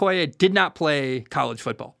 CJ Okoye did not play college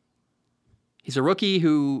football. He's a rookie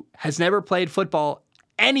who has never played football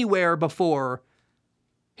anywhere before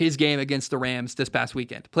his game against the Rams this past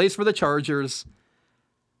weekend. Plays for the Chargers.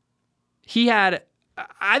 I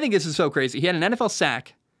think this is so crazy. He had an NFL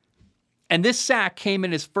sack, and this sack came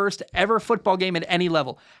in his first ever football game at any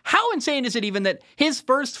level. How insane is it even that his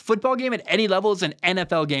first football game at any level is an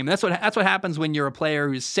NFL game? That's what happens when you're a player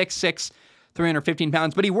who's 6'6", 315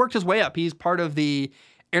 pounds, but he worked his way up. He's part of the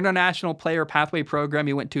International Player Pathway Program.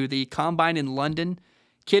 He went to the Combine in London.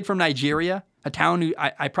 Kid from Nigeria, a town who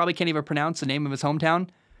I probably can't even pronounce the name of his hometown.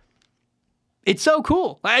 It's so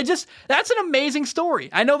cool. That's an amazing story.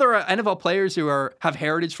 I know there are NFL players who have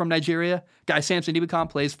heritage from Nigeria. Guy Samson Ibukam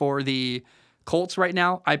plays for the Colts right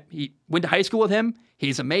now. He went to high school with him.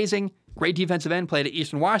 He's amazing. Great defensive end. Played at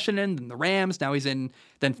Eastern Washington, then the Rams. Now he's then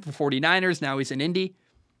for 49ers. Now he's in Indy.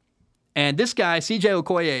 And this guy, CJ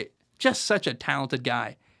Okoye, just such a talented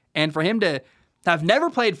guy. And for him to have never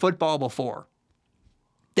played football before,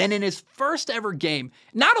 then in his first ever game,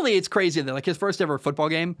 not only it's crazy that like his first ever football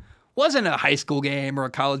game wasn't a high school game or a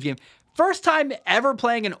college game, first time ever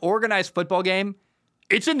playing an organized football game,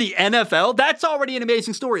 it's in the NFL. That's already an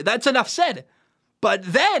amazing story. That's enough said. But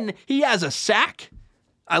then he has a sack.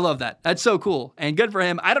 I love that. That's so cool. And good for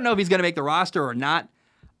him. I don't know if he's going to make the roster or not.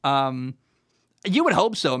 You would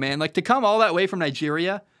hope so, man. Like to come all that way from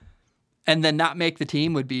Nigeria and then not make the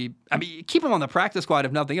team would be, I mean, keep him on the practice squad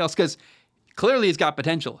if nothing else, because clearly he's got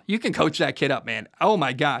potential. You can coach that kid up, man. Oh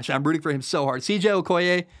my gosh, I'm rooting for him so hard. CJ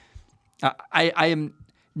Okoye, I am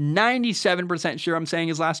 97% sure I'm saying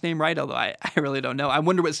his last name right, although I really don't know. I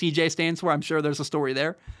wonder what CJ stands for. I'm sure there's a story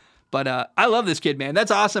there. But I love this kid, man.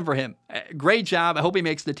 That's awesome for him. Great job. I hope he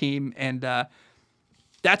makes the team. And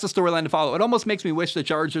that's a storyline to follow. It almost makes me wish the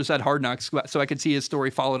Chargers had Hard Knocks so I could see his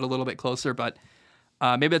story followed a little bit closer. But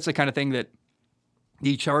maybe that's the kind of thing that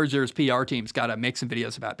the Chargers PR team's got to make some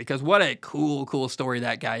videos about, because what a cool story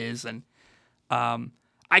that guy is. And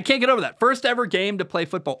I can't get over that. First ever game to play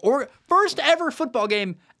football, or first ever football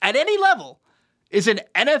game at any level, is an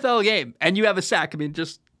NFL game, and you have a sack. I mean,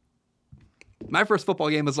 just my first football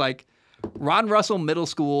game was like Ron Russell Middle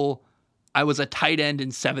School. I was a tight end in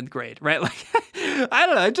 7th grade, right? Like, I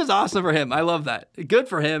don't know. It's just awesome for him. I love that. Good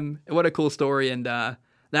for him. What a cool story. And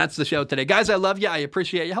that's the show today. Guys, I love you. I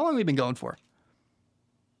appreciate you. How long have we been going for?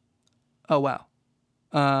 Oh, wow.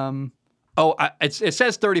 It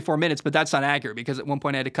says 34 minutes, but that's not accurate because at one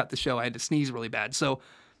point I had to cut the show. I had to sneeze really bad. So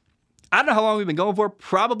I don't know how long we've been going for.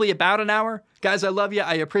 Probably about an hour. Guys, I love you.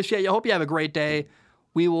 I appreciate you. I hope you have a great day.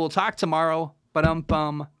 We will talk tomorrow.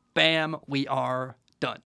 Bam, we are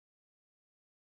done.